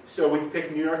city. So we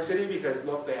picked New York City because,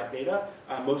 look, they have data.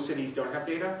 Most cities don't have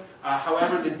data.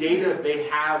 However, the data they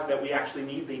have that we actually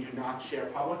need, they do not share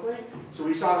publicly. So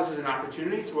we saw this as an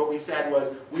opportunity. So what we said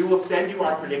was, we will send you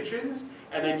our predictions,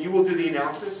 and then you will do the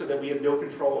analysis so that we have no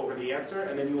control over the answer,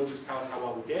 and then you will just tell us how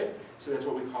well we did. So that's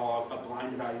what we call a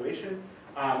blind evaluation.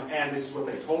 And this is what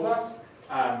they told us.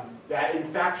 That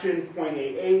infection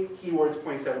 0.88, keywords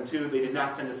 0.72. They did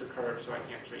not send us a curve, so I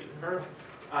can't show you the curve.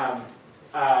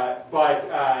 But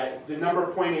the number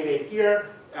 0.88 here,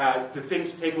 the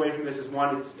things to take away from this is,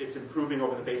 one, it's improving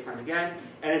over the baseline again,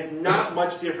 and it's not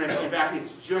much different. In fact,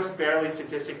 it's just barely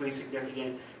statistically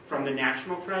significant from the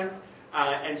national trend.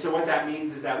 And so what that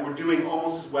means is that we're doing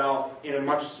almost as well in a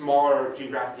much smaller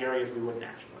geographic area as we would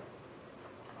nationally.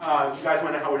 You guys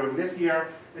want to know how we're doing this year?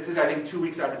 This is, I think, 2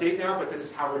 weeks out of date now, but this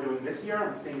is how we're doing this year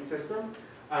on the same system.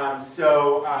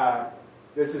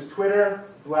 This is Twitter,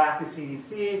 black is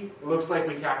CDC. It looks like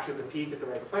we captured the peak at the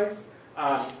right place.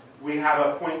 We have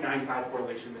a 0.95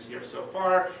 correlation this year so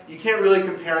far. You can't really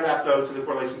compare that, though, to the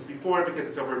correlations before because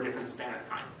it's over a different span of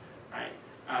time, right?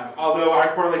 Although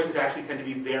our correlations actually tend to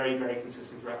be very, very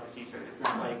consistent throughout the season. It's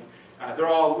not like they're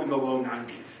all in the low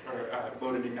 90s or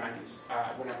low to mid 90s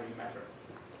whenever you measure.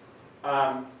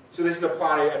 So this is the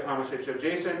plot I promised I'd show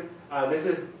Jason. This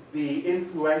is the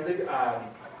influenza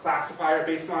classifier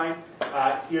baseline.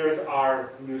 Here's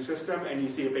our new system, and you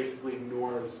see it basically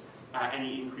ignores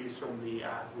any increase from the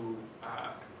WHO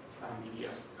media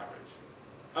coverage.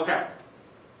 Okay,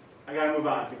 I gotta move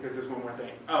on because there's one more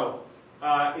thing.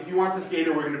 If you want this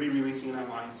data, we're going to be releasing it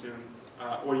online soon,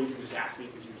 or you can just ask me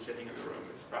because you're sitting in the room.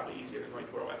 It's probably easier than going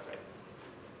to our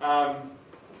website.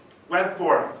 Web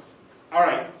forums. All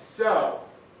right, so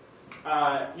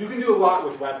you can do a lot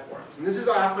with web forms, and this is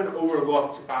often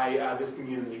overlooked by this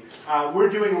community. We're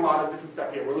doing a lot of different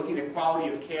stuff here. We're looking at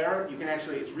quality of care. You can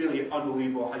actually, it's really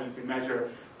unbelievable how you can measure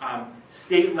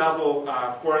state-level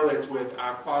correlates with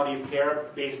quality of care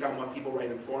based on what people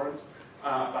write in forums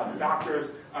about the doctors.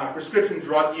 Prescription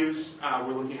drug use,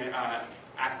 we're looking at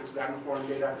aspects of that in the forum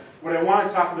data. What I want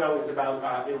to talk about is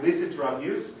about illicit drug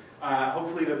use.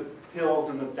 Hopefully the pills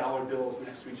and the dollar bills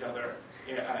next to each other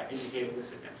indicate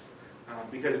illicitness.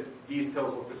 Because these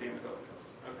pills look the same as other pills.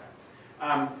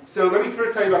 Okay. So let me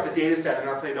first tell you about the data set, and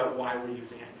I'll tell you about why we're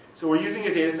using it. So we're using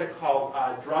a data set called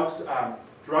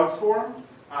Drugs Forum.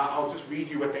 I'll just read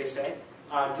you what they say.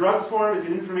 Drugs Forum is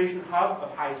an information hub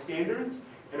of high standards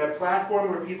and a platform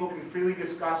where people can freely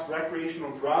discuss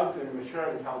recreational drugs in a mature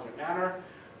and intelligent manner.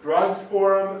 Drugs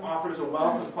Forum offers a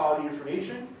wealth of quality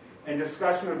information and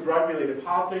discussion of drug-related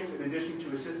politics in addition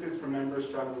to assistance for members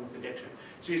struggling with addiction.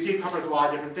 So you see it covers a lot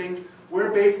of different things. We're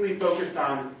basically focused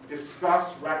on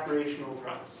discuss recreational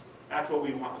drugs. That's what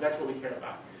we want. That's what we care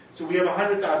about. So we have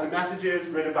 100,000 messages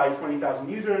written by 20,000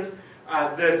 users.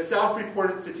 The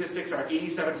self-reported statistics are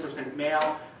 87%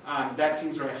 male. That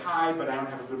seems very high, but I don't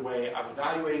have a good way of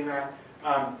evaluating that.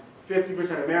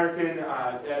 50% American.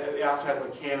 It also has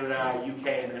like Canada, UK,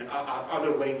 and then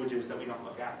other languages that we don't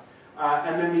look at.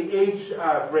 And then the age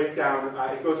breakdown,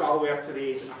 it goes all the way up to the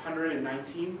age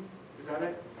 119. Is that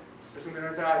it? Or something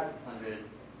like that?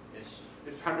 100-ish.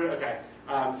 It's 100? Okay.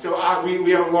 So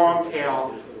we have a long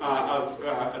tail of,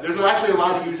 there's actually a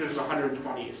lot of users of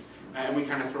 120s, and we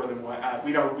kind of throw them away.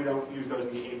 We don't use those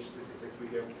in the age statistics we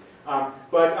do.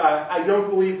 But I don't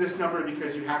believe this number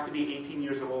because you have to be 18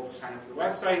 years old to sign up for the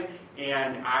website,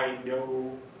 and I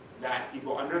know that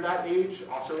people under that age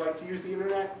also like to use the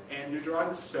internet and do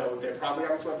drugs, so they're probably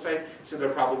on this website, so they're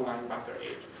probably lying about their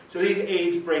age. So these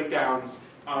age breakdowns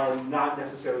are not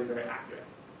necessarily very accurate.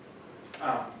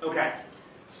 Okay,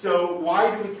 so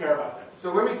why do we care about this?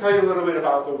 So let me tell you a little bit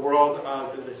about the world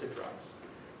of illicit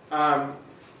drugs.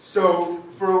 So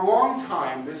for a long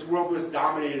time, this world was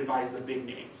dominated by the big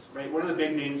names, right? What are the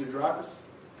big names of drugs?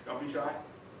 Don't be shy.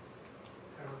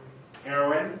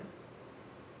 Heroin.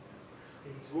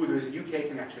 Ooh, there's a UK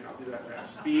connection. I'll do that there.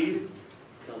 Speed.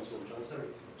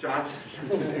 Johnson.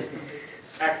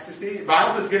 Ecstasy.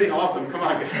 Miles is getting all of them. Come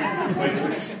on, guys.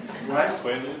 What?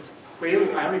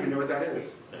 Quaaludes. I don't even know what that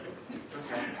is.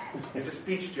 Okay. It's a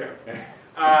speech joke.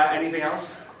 Anything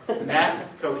else? Meth,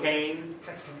 cocaine.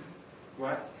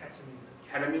 What?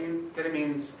 Ketamine.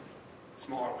 Ketamine's a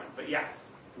smaller one, but yes.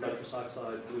 Nitrous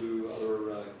oxide, glue,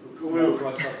 other glue.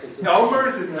 drug substances.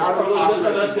 Elmer's is not as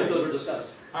popular. Those are discussed.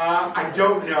 I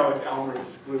don't know if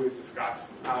Elmer's glue is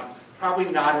discussed. Probably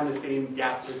not in the same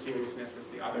depth or seriousness as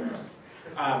the other drugs.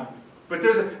 But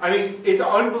it's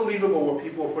unbelievable what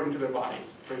people put into their bodies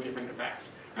for different effects.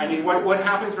 I mean, what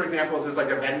happens, for example, is there's like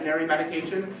a veterinary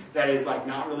medication that is like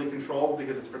not really controlled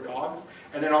because it's for dogs,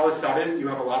 and then all of a sudden you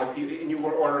have a lot of people, and you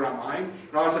order it online,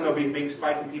 and all of a sudden there'll be a big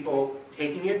spike in people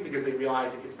taking it because they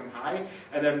realize it gets them high,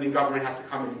 and then the government has to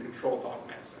come in and control dog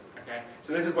medicine. Okay,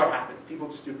 so this is what happens. People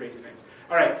just do crazy things.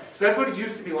 All right, so that's what it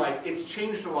used to be like. It's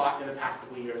changed a lot in the past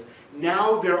couple of years.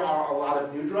 Now there are a lot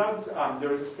of new drugs. There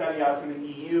was a study out from the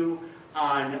EU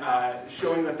on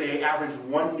showing that they average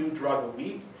one new drug a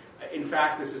week. In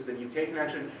fact, this is the UK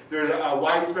connection. There's a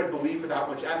widespread belief without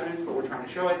much evidence, but we're trying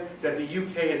to show it, that the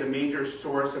UK is a major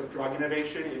source of drug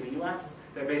innovation in the US.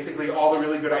 That basically all the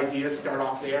really good ideas start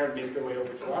off there and make their way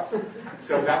over to us.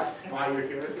 So that's why you're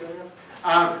here this year,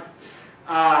 I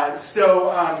guess.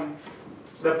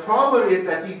 The problem is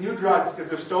that these new drugs, because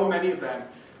there's so many of them,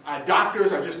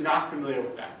 doctors are just not familiar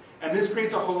with them. And this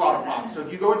creates a whole lot of problems. So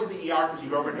if you go into the ER because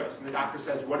you've overdosed, and the doctor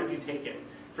says, what have you taken?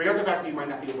 Forget the fact that you might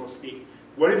not be able to speak.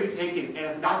 What have you taken? And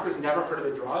if the doctor's never heard of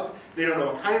the drug, they don't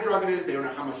know what kind of drug it is, they don't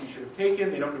know how much you should have taken,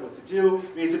 they don't know what to do.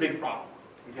 I mean, it's a big problem.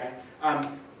 Okay?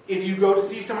 If you go to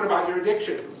see someone about your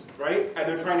addictions, right, and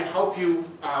they're trying to help you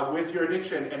with your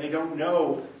addiction, and they don't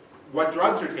know what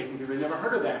drugs you're taking because they've never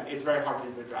heard of them, it's very hard to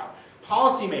do their job.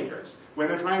 Policymakers, when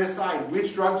they're trying to decide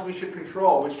which drugs we should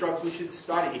control, which drugs we should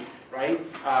study, right,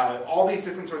 all these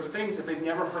different sorts of things, if they've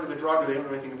never heard of the drug or they don't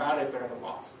know anything about it, they're at a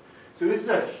loss. So this is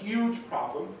a huge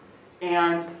problem.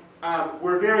 And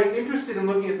we're very interested in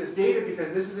looking at this data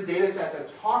because this is a data set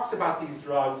that talks about these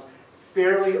drugs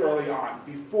fairly early on,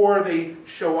 before they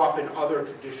show up in other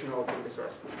traditional data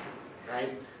sources. Right?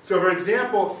 So for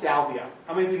example, salvia.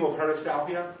 How many people have heard of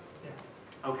salvia?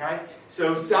 Yeah. Okay.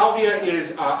 So salvia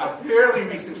is a fairly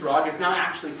recent drug. It's not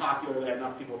actually popular that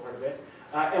enough people have heard of it.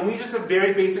 And we just have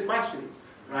very basic questions.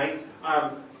 Right?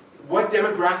 what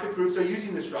demographic groups are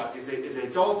using this drug? Is it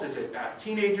adults? Is it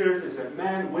teenagers? Is it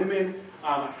men, women?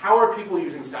 How are people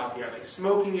using salvia? Are they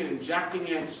smoking it, injecting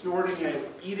it, snorting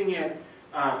it, eating it?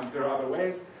 There are other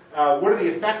ways. What are the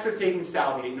effects of taking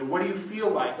salvia? What do you feel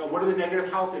like? What are the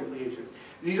negative health implications?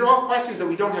 These are all questions that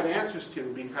we don't have answers to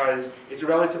because it's a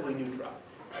relatively new drug.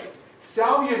 Right?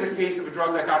 Salvia is a case of a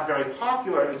drug that got very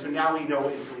popular, and so now we know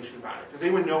information about it. Does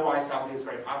anyone know why salvia is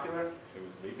very popular? It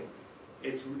was legal.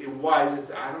 It's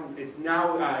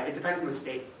now. It depends on the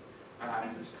states.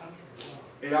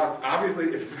 Obviously,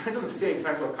 it depends on the state. It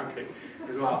depends on what country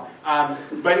as well.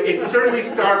 But it certainly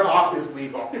started off as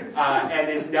legal and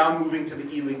is now moving to the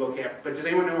illegal camp. But does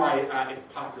anyone know why it's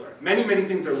popular? Many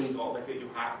things are legal that you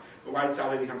have, but why did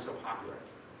salvia become so popular?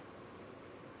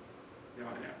 No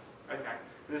one knows. Okay,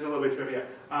 this is a little bit trivia.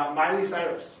 Miley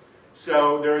Cyrus.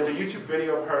 So there is a YouTube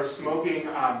video of her smoking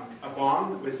a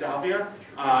bong with salvia.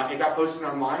 It got posted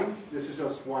online. This is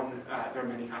just one. There are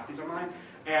many copies online.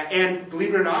 And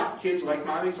believe it or not, kids like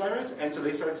Miley Cyrus, and so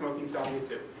they started smoking salvia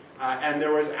too. And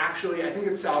there was actually, I think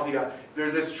it's salvia,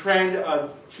 there's this trend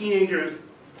of teenagers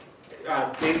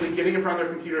basically getting in front of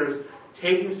their computers,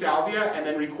 taking salvia, and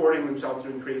then recording themselves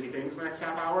doing crazy things the next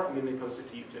half hour, and then they post it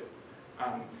to YouTube.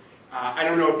 I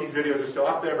don't know if these videos are still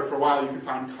up there, but for a while you could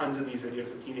find tons of these videos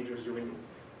of teenagers doing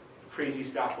crazy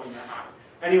stuff when they're high.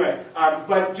 Anyway,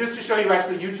 but just to show you,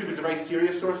 actually, YouTube is a very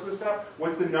serious source of this stuff.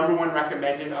 What's the #1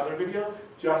 recommended other video?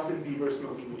 Justin Bieber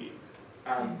smoking weed.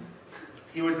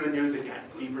 He was in the news again.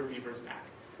 Bieber fever's back.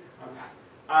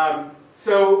 Okay.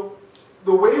 So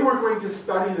the way we're going to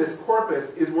study this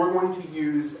corpus is we're going to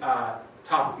use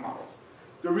topic models.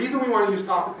 The reason we want to use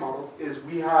topic models is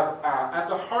we have, at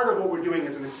the heart of what we're doing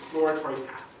is an exploratory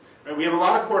task. Right? We have a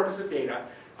lot of corpus of data.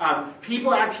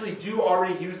 People actually do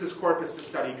already use this corpus to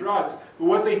study drugs, but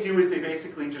what they do is they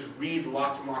basically just read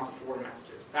lots and lots of foreign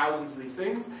messages, thousands of these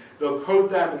things. They'll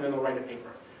code them, and then they'll write a paper.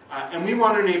 And we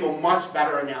want to enable much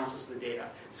better analysis of the data.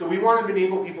 So we want to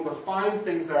enable people to find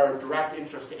things that are of direct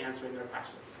interest to answering their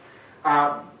questions.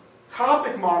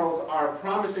 Topic models are a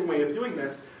promising way of doing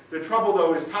this. The trouble,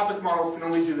 though, is topic models can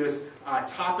only do this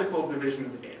topical division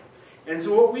of the data. And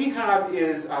so what we have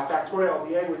is factorial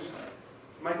LDA, which,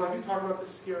 Michael, have you talked about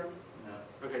this here?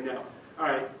 No. Okay, no. All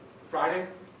right, Friday?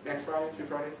 Next Friday? 2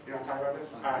 Fridays? You're not talking about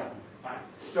this? All right, fine.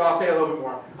 So I'll say a little bit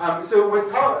more. So what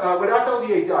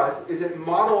FLDA does is it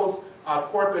models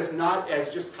corpus not as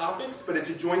just topics, but it's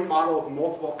a joint model of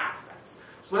multiple aspects.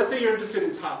 So let's say you're interested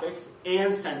in topics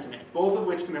and sentiment, both of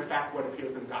which can affect what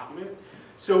appears in the document.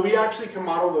 So we actually can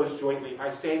model those jointly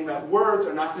by saying that words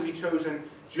are not going to be chosen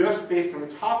just based on the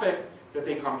topic that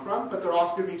they come from, but they're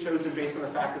also going to be chosen based on the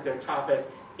fact that they're topic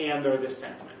and they're this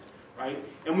sentiment, right?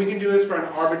 And we can do this for an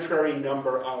arbitrary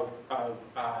number of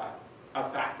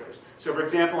factors. So for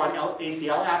example, on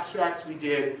ACL abstracts, we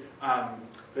did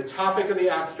the topic of the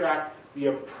abstract, the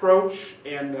approach,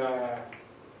 and the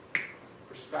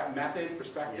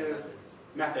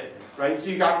method, right? So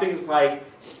you got things like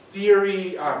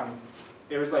theory,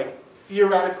 it was like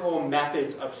theoretical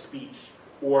methods of speech,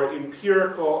 or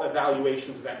empirical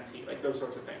evaluations of entity, like those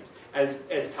sorts of things, as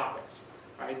topics,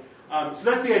 right? So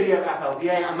that's the idea of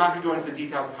FLDA. I'm not going to go into the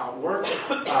details of how it works.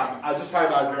 I'll just talk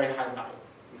about a very high level,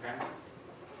 okay?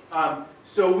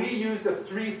 So we used a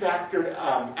 3-factored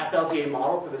FLDA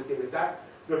model for this data set.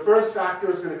 The first factor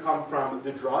is going to come from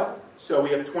the drug. So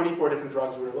we have 24 different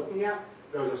drugs we're looking at.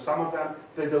 Those are some of them.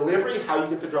 The delivery, how you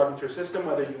get the drug into your system,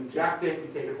 whether you inject it, you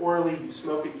take it orally, you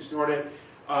smoke it, you snort it.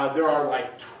 There are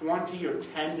like 20 or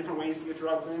 10 different ways to get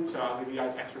drugs in, so I'll give you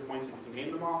guys extra points if you can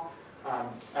name them all.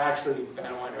 Actually, I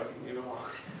don't want to know if you can name them all.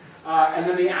 And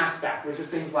then the aspect, which is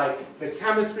things like the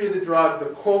chemistry of the drug,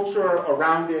 the culture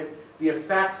around it, the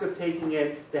effects of taking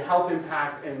it, the health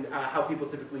impact, and how people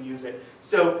typically use it.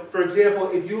 So, for example,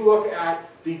 if you look at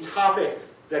the topic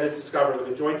that is discovered, or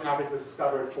the joint topic that's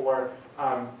discovered for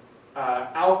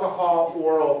alcohol,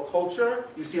 oral culture,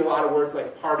 you see a lot of words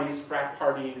like parties, frat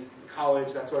parties,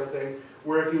 college, that sort of thing.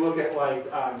 Where if you look at like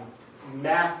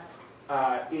meth,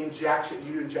 injection,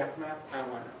 you inject meth? I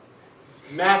don't want to know.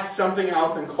 Meth, something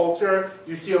else, and culture,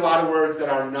 you see a lot of words that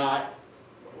are not,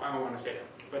 I don't want to say that,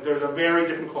 but there's a very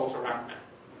different culture around meth,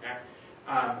 okay?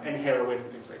 And heroin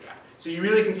and things like that. So you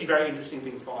really can see very interesting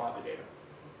things fall out of the data.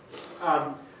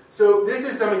 So this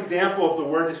is some example of the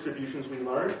word distributions we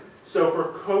learned. So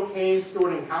for cocaine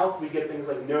stored in health, we get things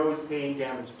like nose, pain,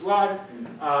 damaged blood.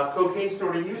 Cocaine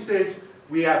stored in usage,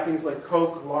 we have things like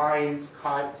coke, lines,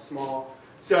 cut, small.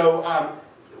 So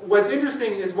what's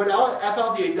interesting is what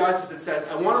FLDA does is it says,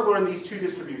 I want to learn these 2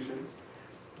 distributions.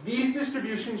 These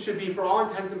distributions should be, for all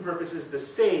intents and purposes, the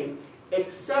same,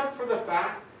 except for the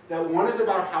fact that one is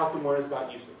about health and one is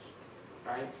about usage.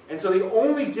 right? And so the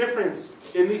only difference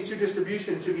in these two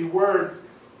distributions should be words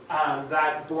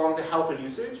that belong to health or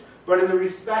usage, but in the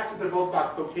respect that they're both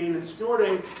about cocaine and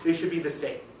snorting, they should be the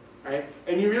same, right?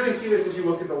 And you really see this as you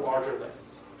look at the larger lists.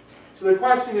 So the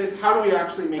question is, how do we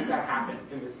actually make that happen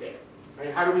in this data?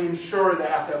 Right? How do we ensure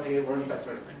that FLDA learns that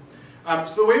sort of thing?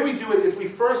 So the way we do it is we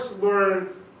first learn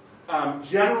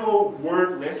general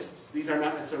word lists. These are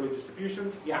not necessarily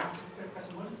distributions. Yeah?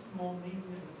 What does small mean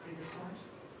in the previous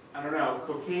slide? I don't know.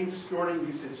 Cocaine snorting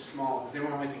usage small. Does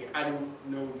anyone want to think? I don't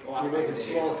know a lot You about make it.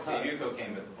 it small. They do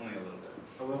cocaine, but only a little bit.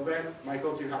 A little bit?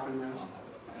 Michael, do you happen to know?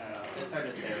 It's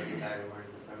hard to say with the guided words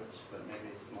approach, but maybe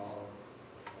small,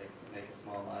 like make a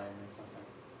small line or something.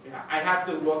 Yeah, I have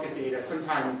to look at data.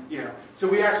 Sometimes, so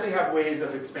we actually have ways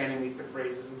of expanding these to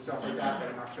phrases and stuff like that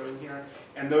I'm not showing here.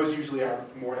 And those usually are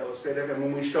more illustrative. And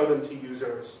when we show them to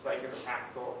users, like in a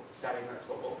practical setting, that's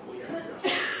what we'll end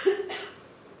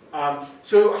up.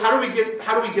 So how do we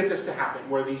get this to happen,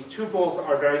 where these tuples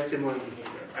are very similar in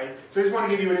behavior, right? So I just want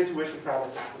to give you an intuition for how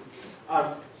this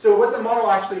happens. So what the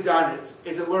model actually done is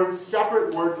it learns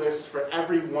separate word lists for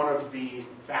every one of the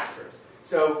factors.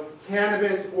 So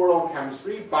cannabis, oral, and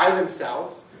chemistry, by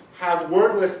themselves, have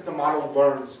word lists that the model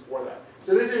learns for them.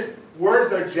 So this is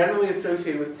words that are generally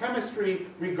associated with chemistry,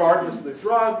 regardless of the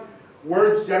drug.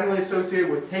 Words generally associated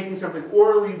with taking something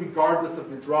orally, regardless of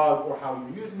the drug or how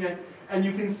you're using it. And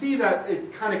you can see that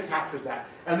it kind of captures that.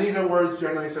 And these are words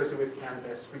generally associated with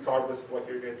cannabis, regardless of what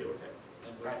you're going to do with it.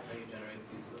 And how do you generate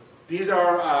these lists? These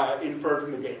are inferred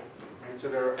from the data. Right? So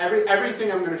they're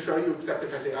everything I'm going to show you, except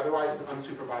if I say otherwise, is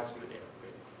unsupervised from the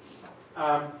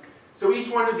data. So each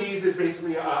one of these is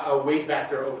basically a weight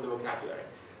vector over the vocabulary.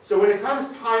 So when it comes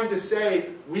time to say,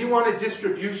 we want a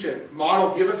distribution,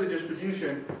 model, give us a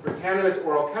distribution for cannabis,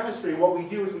 oral, chemistry, what we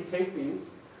do is we take these,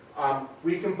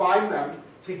 we combine them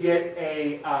to get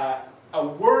a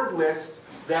word list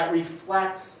that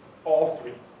reflects all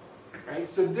three.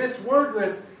 Right? So this word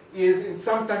list is, in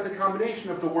some sense, a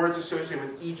combination of the words associated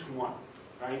with each one.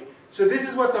 Right? So this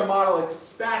is what the model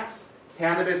expects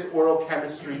cannabis, oral,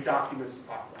 chemistry documents to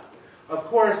talk about. Of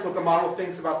course, what the model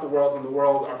thinks about the world and the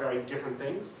world are very different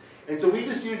things. And so we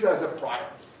just use that as a prior.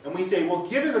 And we say, well,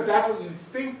 given that that's what you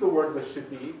think the word list should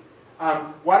be,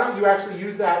 why don't you actually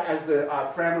use that as the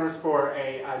parameters for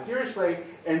a Dirichlet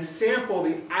and sample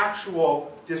the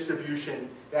actual distribution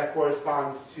that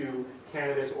corresponds to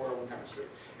cannabis, oral, and chemistry.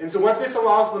 And so what this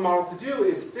allows the model to do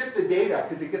is fit the data,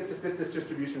 because it gets to fit this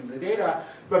distribution in the data,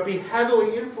 but be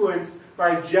heavily influenced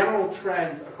by general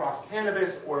trends across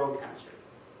cannabis, oral, and chemistry.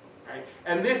 Right?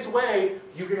 And this way,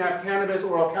 you can have cannabis,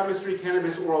 oral chemistry,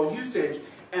 cannabis, oral usage,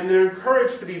 and they're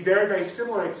encouraged to be very, very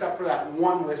similar, except for that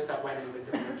one list that went in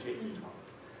that differentiates each one.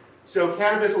 So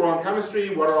cannabis, oral, and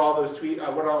chemistry, what are all those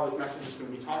messages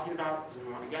going to be talking about? Does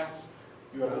anyone want to guess?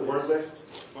 You have the word list.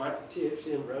 What?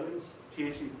 THC and brownies?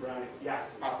 THC brownies,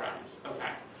 yes, pot brownies.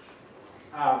 Okay.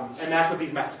 And that's what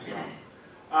these messages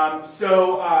are.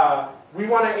 So we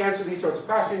want to answer these sorts of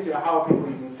questions. How are people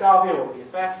using salvia? What are the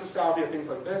effects of salvia? Things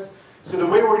like this. So the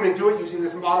way we're going to do it using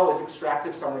this model is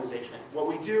extractive summarization. What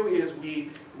we do is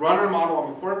we run our model on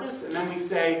the corpus, and then we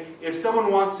say, if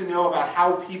someone wants to know about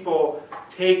how people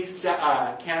take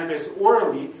cannabis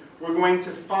orally, we're going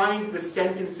to find the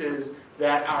sentences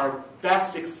that are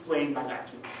best explained by that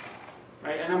tool.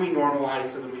 Right? And then we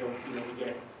normalize so that we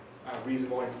get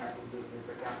reasonable end sentences and things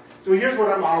like that. So here's what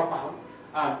our model found.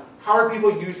 How are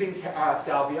people using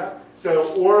salvia?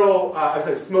 So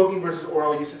smoking versus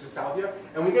oral usage of salvia.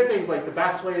 And we get things like the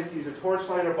best way is to use a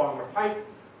torchlight or bong or pipe.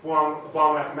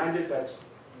 Bong recommended. That's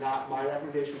not my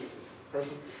recommendation. It's the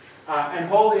person's. And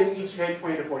hold in each hit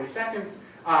 20 to 40 seconds.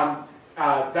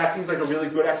 That seems like a really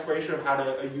good explanation of how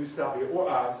to use salvia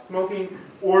smoking.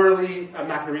 Orally, I'm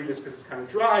not going to read this because it's kind of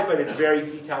dry, but it's very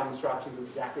detailed instructions of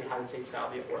exactly how to take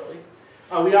salvia orally.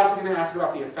 We also can ask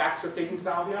about the effects of taking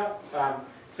salvia.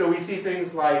 So we see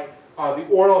things like the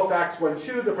oral effects when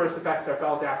chewed. The first effects are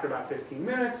felt after about 15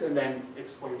 minutes, and then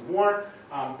explains more.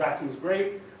 That seems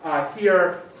great.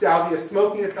 Here, salvia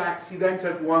smoking effects. He then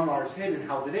took one large hit and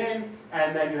held it in,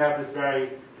 and then you have this very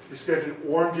description,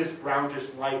 orangish, brownish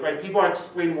light, right? People are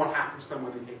explaining what happens to them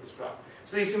when they take this drug.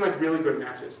 So these seem like really good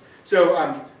matches.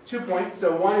 So 2 points.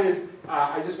 So one is,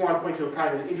 I just want to point to a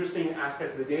kind of an interesting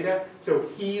aspect of the data. So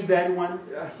he then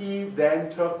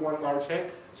took one large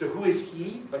hit. So who is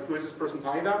he? Like, who is this person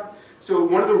talking about? So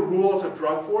one of the rules of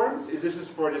drug forums is this is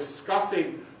for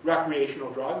discussing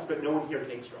recreational drugs, but no one here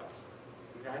takes drugs.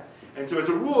 Okay? And so as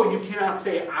a rule, you cannot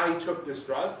say, I took this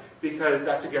drug, because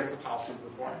that's against the policy of the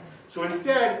forum. So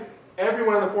instead,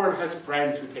 everyone on the forum has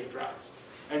friends who take drugs.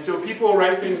 And so people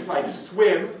write things like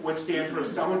SWIM, which stands for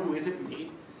someone who isn't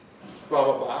me, blah,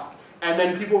 blah, blah. and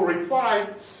then people will reply,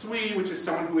 sui, which is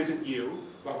someone who isn't you,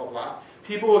 blah, blah, blah.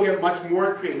 People will get much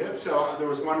more creative. So there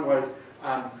was one was,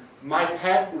 my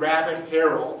pet rabbit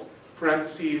Harold,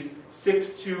 parentheses,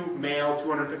 6'2", male,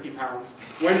 250 pounds,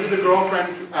 went to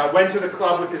the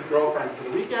club with his girlfriend for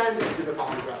the weekend and did the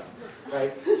following threads.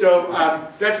 Right? So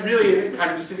that's really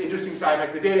kind of just an interesting side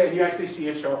of the data, and you actually see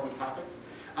it show up in topics.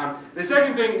 The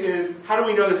second thing is, how do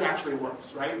we know this actually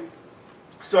works, right?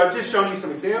 So I've just shown you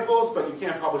some examples, but you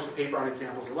can't publish a paper on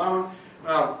examples alone.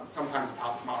 Well, sometimes a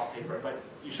top model paper, but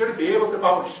you shouldn't be able to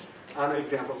publish on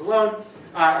examples alone.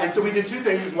 And so we did two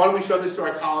things. One, we showed this to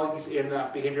our colleagues in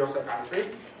behavioral psychiatry,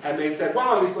 and they said,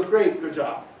 wow, these look great, good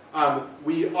job.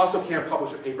 We also can't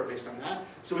publish a paper based on that.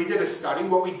 So we did a study.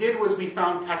 What we did was we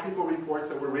found technical reports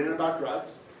that were written about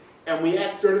drugs, and we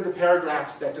excerpted the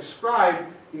paragraphs that describe,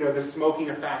 the smoking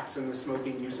effects and the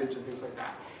smoking usage and things like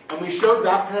that. And we showed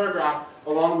that paragraph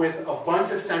along with a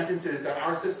bunch of sentences that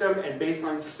our system and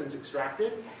baseline systems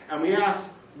extracted, and we asked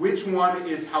which one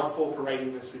is helpful for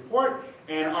writing this report,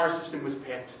 and our system was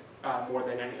picked more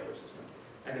than any other system.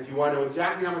 And if you want to know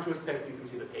exactly how much was picked, you can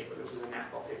see the paper. This is a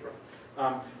NACL paper.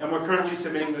 And we're currently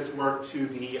submitting this work to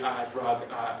the drug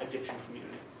addiction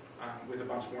community with a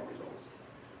bunch more results.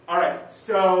 All right,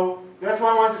 so that's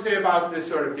what I wanted to say about this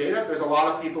sort of data. There's a lot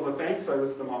of people to thank, so I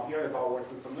listed them all here. They've all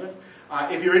worked on some of this.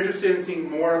 If you're interested in seeing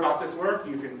more about this work,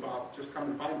 you can just come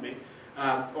and find me,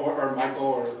 or Michael,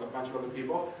 or a bunch of other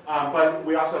people. But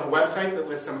we also have a website that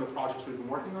lists some of the projects we've been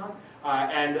working on.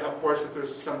 And of course, if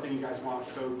there's something you guys want,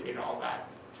 code, data, all that,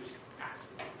 just ask.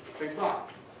 Thanks a lot.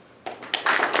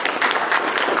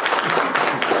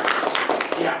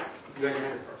 Yeah, you guys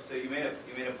made it first. So you made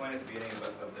a point at the beginning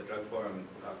of the drug forum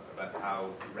about how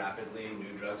rapidly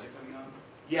new drugs are coming on.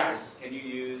 Yes. Can you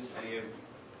use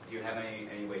do you have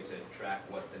any way to track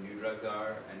what the new drugs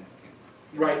are and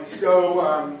right?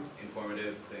 So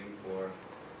informative thing for.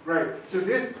 Right. So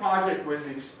this project was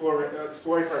the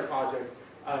exploratory project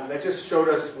that just showed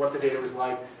us what the data was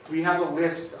like. We have a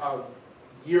list of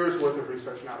years worth of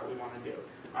research now that we want to do,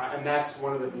 and that's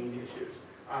one of the main issues.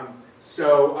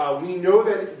 So we know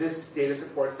that this data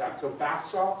supports that. So bath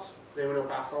salts, anyone know what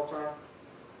bath salts are?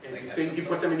 And if you think you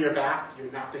put them in your bath, you're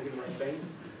not thinking the right thing.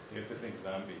 You have to think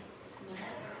zombie.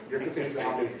 You have to think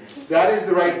zombie. That is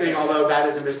the right thing, although that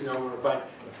is a misnomer. But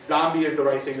zombie is the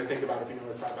right thing to think about if you know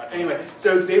what to talk about. Anyway,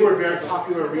 so they were very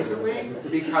popular recently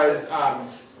because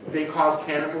they cause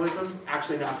cannibalism.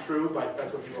 Actually not true, but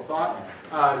that's what people thought.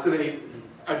 So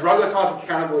a drug that causes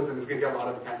cannibalism is going to get a lot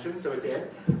of attention, so it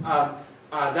did.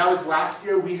 That was last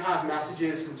year. We have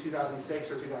messages from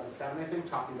 2006 or 2007, I think,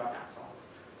 talking about bath salts.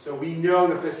 So we know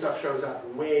that this stuff shows up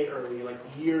way early, like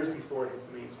years before it hits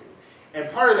the mainstream. And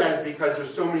part of that is because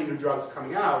there's so many new drugs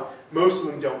coming out, most of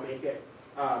them don't make it.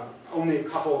 Only a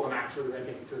couple of them actually make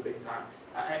it to the big time.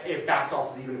 If bath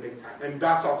salts is even a big time. And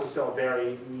bath salts is still a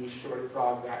very niche sort of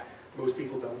drug that most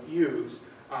people don't use.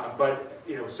 But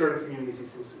certain communities it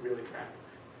seems to really trend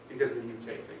because of the UK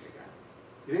thing again.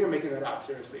 You think I'm making that up?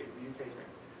 Seriously, the UK thing.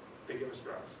 They give us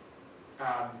drugs.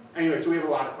 Anyway, so we have a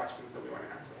lot of questions that we want to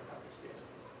answer about this data.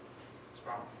 It's a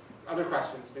problem. Other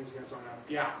questions, things you guys want to know?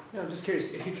 Yeah? I'm just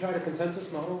curious, if you tried a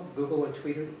consensus model, Google and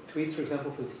tweets, for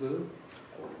example, for flu,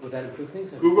 would that improve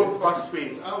things? Google plus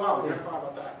tweets. Oh, wow, we never thought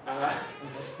about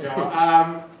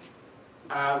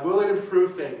that. Will it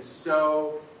improve things?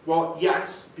 So, well,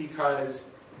 yes, because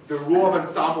the rule of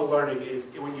ensemble learning is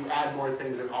when you add more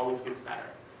things, it always gets better.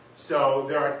 So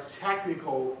there are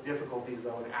technical difficulties,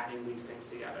 though, in adding these things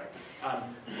together.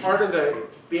 Part of the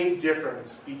big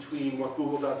difference between what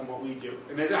Google does and what we do,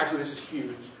 and this is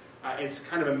huge. It's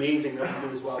kind of amazing that we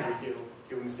do as well as we do,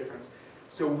 given this difference.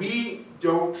 So we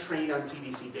don't train on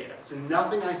CDC data. So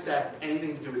nothing I said had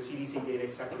anything to do with CDC data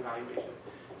except for evaluation.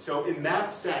 So in that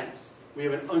sense, we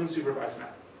have an unsupervised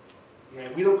method.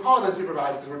 Okay? We don't call it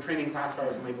unsupervised because we're training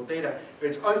classifiers and labeled data, but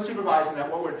it's unsupervised in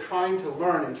that what we're trying to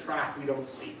learn and track, we don't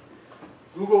see.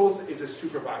 Google's is a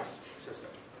supervised system.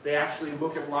 They actually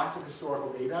look at lots of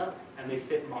historical data and they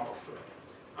fit models to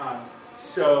it.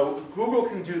 So Google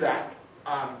can do that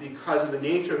because of the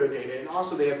nature of their data, and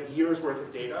also they have years worth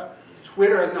of data.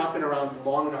 Twitter has not been around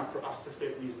long enough for us to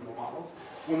fit reasonable models.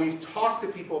 When we've talked to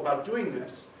people about doing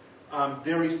this,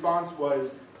 their response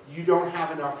was, you don't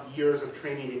have enough years of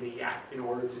training data yet in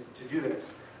order to do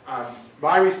this.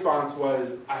 My response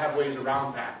was, I have ways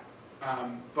around that,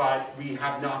 but we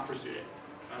have not pursued it.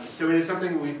 So it is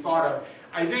something we've thought of.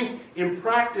 I think in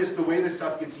practice, the way this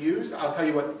stuff gets used, I'll tell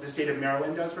you what the state of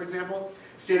Maryland does, for example.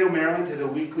 State of Maryland has a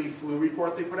weekly flu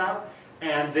report they put out,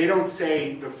 and they don't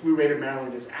say the flu rate of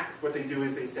Maryland is X. What they do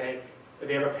is they say,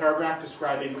 they have a paragraph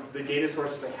describing the data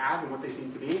sources they have and what they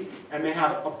seem to be, and they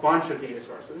have a bunch of data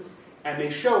sources. and they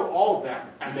show all of them,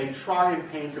 and they try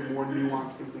and paint a more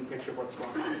nuanced, complete picture of what's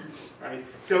going on, right?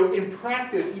 So in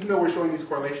practice, even though we're showing these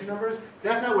correlation numbers,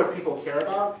 that's not what people care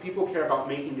about. People care about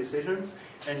making decisions,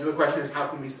 and so the question is, how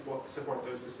can we support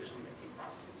those decision-making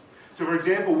processes? So for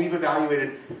example, we've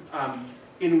evaluated,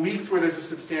 in weeks where there's a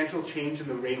substantial change in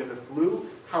the rate of the flu,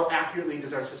 how accurately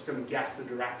does our system guess the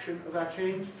direction of that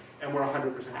change, and we're 100%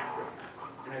 accurate on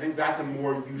that. And I think that's a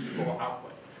more useful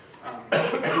output. I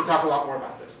can talk a lot more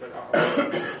about this, but I'll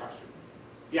answer your question.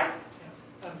 Yeah?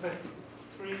 So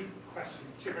 3 questions,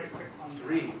 2 very quick ones.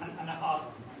 3. And a hard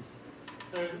one.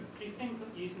 So do you think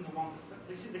that using the 1%,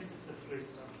 this is for the flu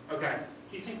stuff. Okay.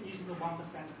 Do you think using the 1%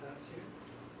 hurts you?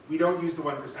 We don't use the 1%.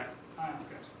 Oh,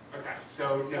 good. Okay,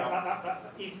 so no.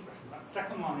 That easy question. That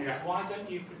second one is, why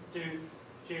don't you do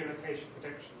geolocation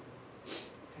prediction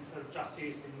instead of just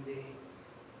using the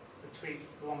tweets,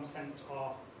 the 1%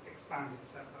 or expanded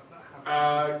set that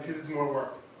have? Because it's more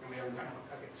work and we haven't done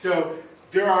it. Okay. So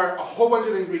there are a whole bunch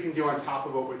of things we can do on top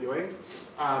of what we're doing.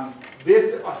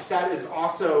 This set is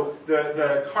also,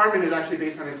 the Carmen is actually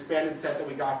based on an expanded set that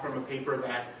we got from a paper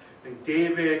that I think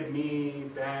David, me,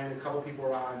 Ben, a couple people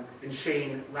were on, and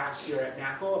Shane last year at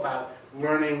NACL about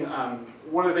learning.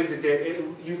 One of the things it did, it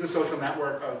used the social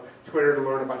network of Twitter to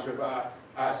learn a bunch of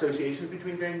associations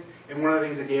between things. And one of the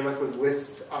things it gave us was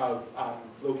lists of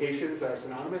locations that are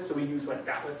synonymous. So we use like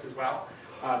that list as well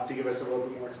to give us a little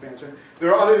bit more expansion.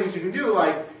 There are other things you can do,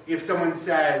 like if someone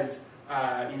says,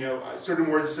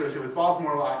 certain words associated with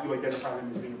Baltimore a lot, you identify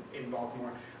them as being in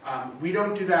Baltimore. We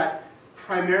don't do that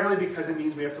primarily because it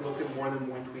means we have to look at more than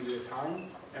one tweet at a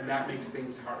time, and that makes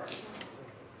things harder.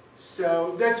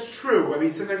 So that's true. I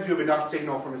mean, sometimes you have enough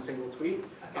signal from a single tweet.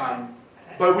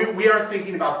 But we are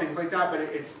thinking about things like that, but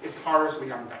it's harder, so we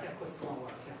haven't done it. Yeah, of course, it won't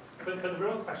work, yeah. But the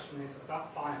real question is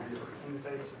about bias in the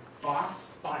data.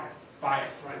 Bias? Bias, right.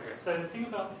 Okay. So the thing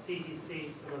about the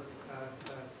CDC sort of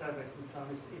surveys and so on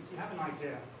is you have an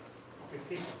idea of your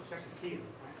people, you actually see them,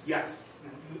 right? Yes.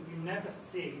 You never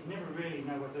really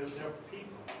know whether they're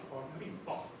people or maybe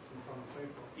bots and so on and so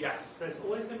forth. Yes. So it's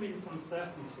always going to be this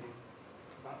uncertainty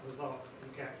about the results that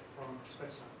you get from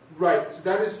Twitter. Right, so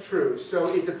that is true.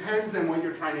 So it depends on what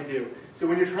you're trying to do. So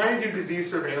when you're trying to do disease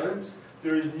surveillance,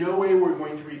 there is no way we're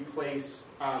going to replace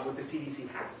what the CDC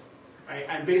has. Right?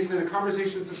 And basically the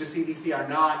conversations with the CDC are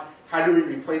not how do we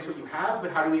replace what you have,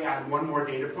 but how do we add one more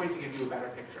data point to give you a better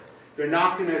picture. They're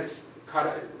not going to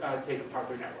take apart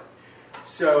their network.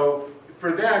 So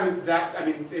for them,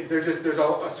 there's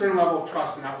a certain level of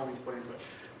trust and not willing to put into it.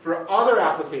 For other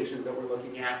applications that we're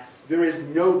looking at, there is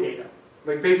no data.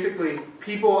 Like basically,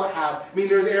 people have,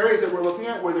 there's areas that we're looking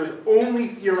at where there's only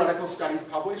theoretical studies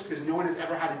published because no one has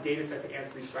ever had a data set to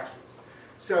answer these questions.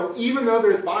 So even though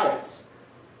there's bias,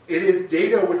 it is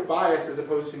data with bias as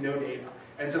opposed to no data.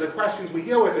 And so the questions we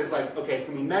deal with is like, okay,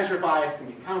 can we measure bias? Can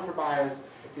we account for bias?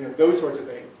 Those sorts of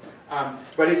things.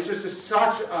 But it's just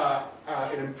such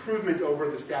an improvement over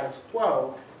the status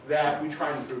quo that we try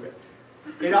and improve it.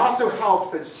 It also helps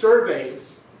that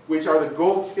surveys, which are the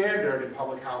gold standard in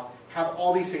public health, have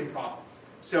all these same problems.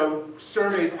 So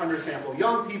surveys undersample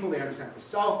young people, they undersample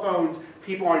cell phones,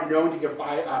 people are known to give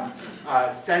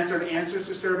censored answers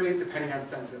to surveys depending on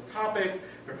sensitive topics,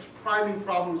 there's priming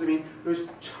problems, there's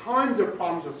tons of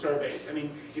problems with surveys.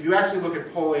 If you actually look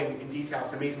at polling in detail,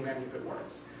 it's amazing that any of it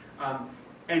works.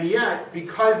 And yet,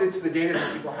 because it's the data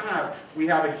that people have, we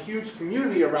have a huge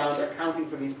community around accounting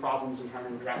for these problems and trying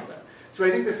to address them. So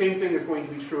I think the same thing is going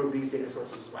to be true of these data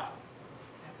sources as well.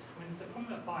 The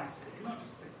problem with bias is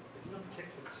it's not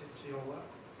particular to your work.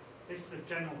 This is the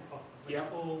general problem. We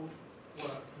all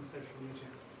work in social media.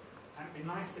 And it'd be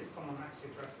nice if someone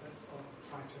actually addressed this or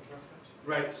tried to address it.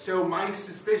 Right, so my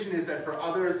suspicion is that for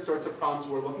other sorts of problems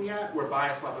we're looking at, where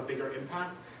bias will have a bigger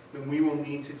impact, then we will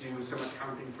need to do some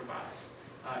accounting for bias.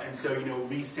 And so,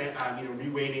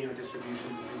 reweighting our distributions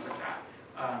and things like that.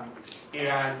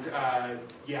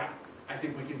 I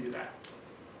think we can do that.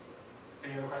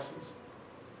 Any other questions?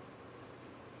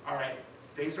 All right.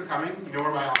 Thanks for coming. You know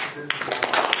where my office is.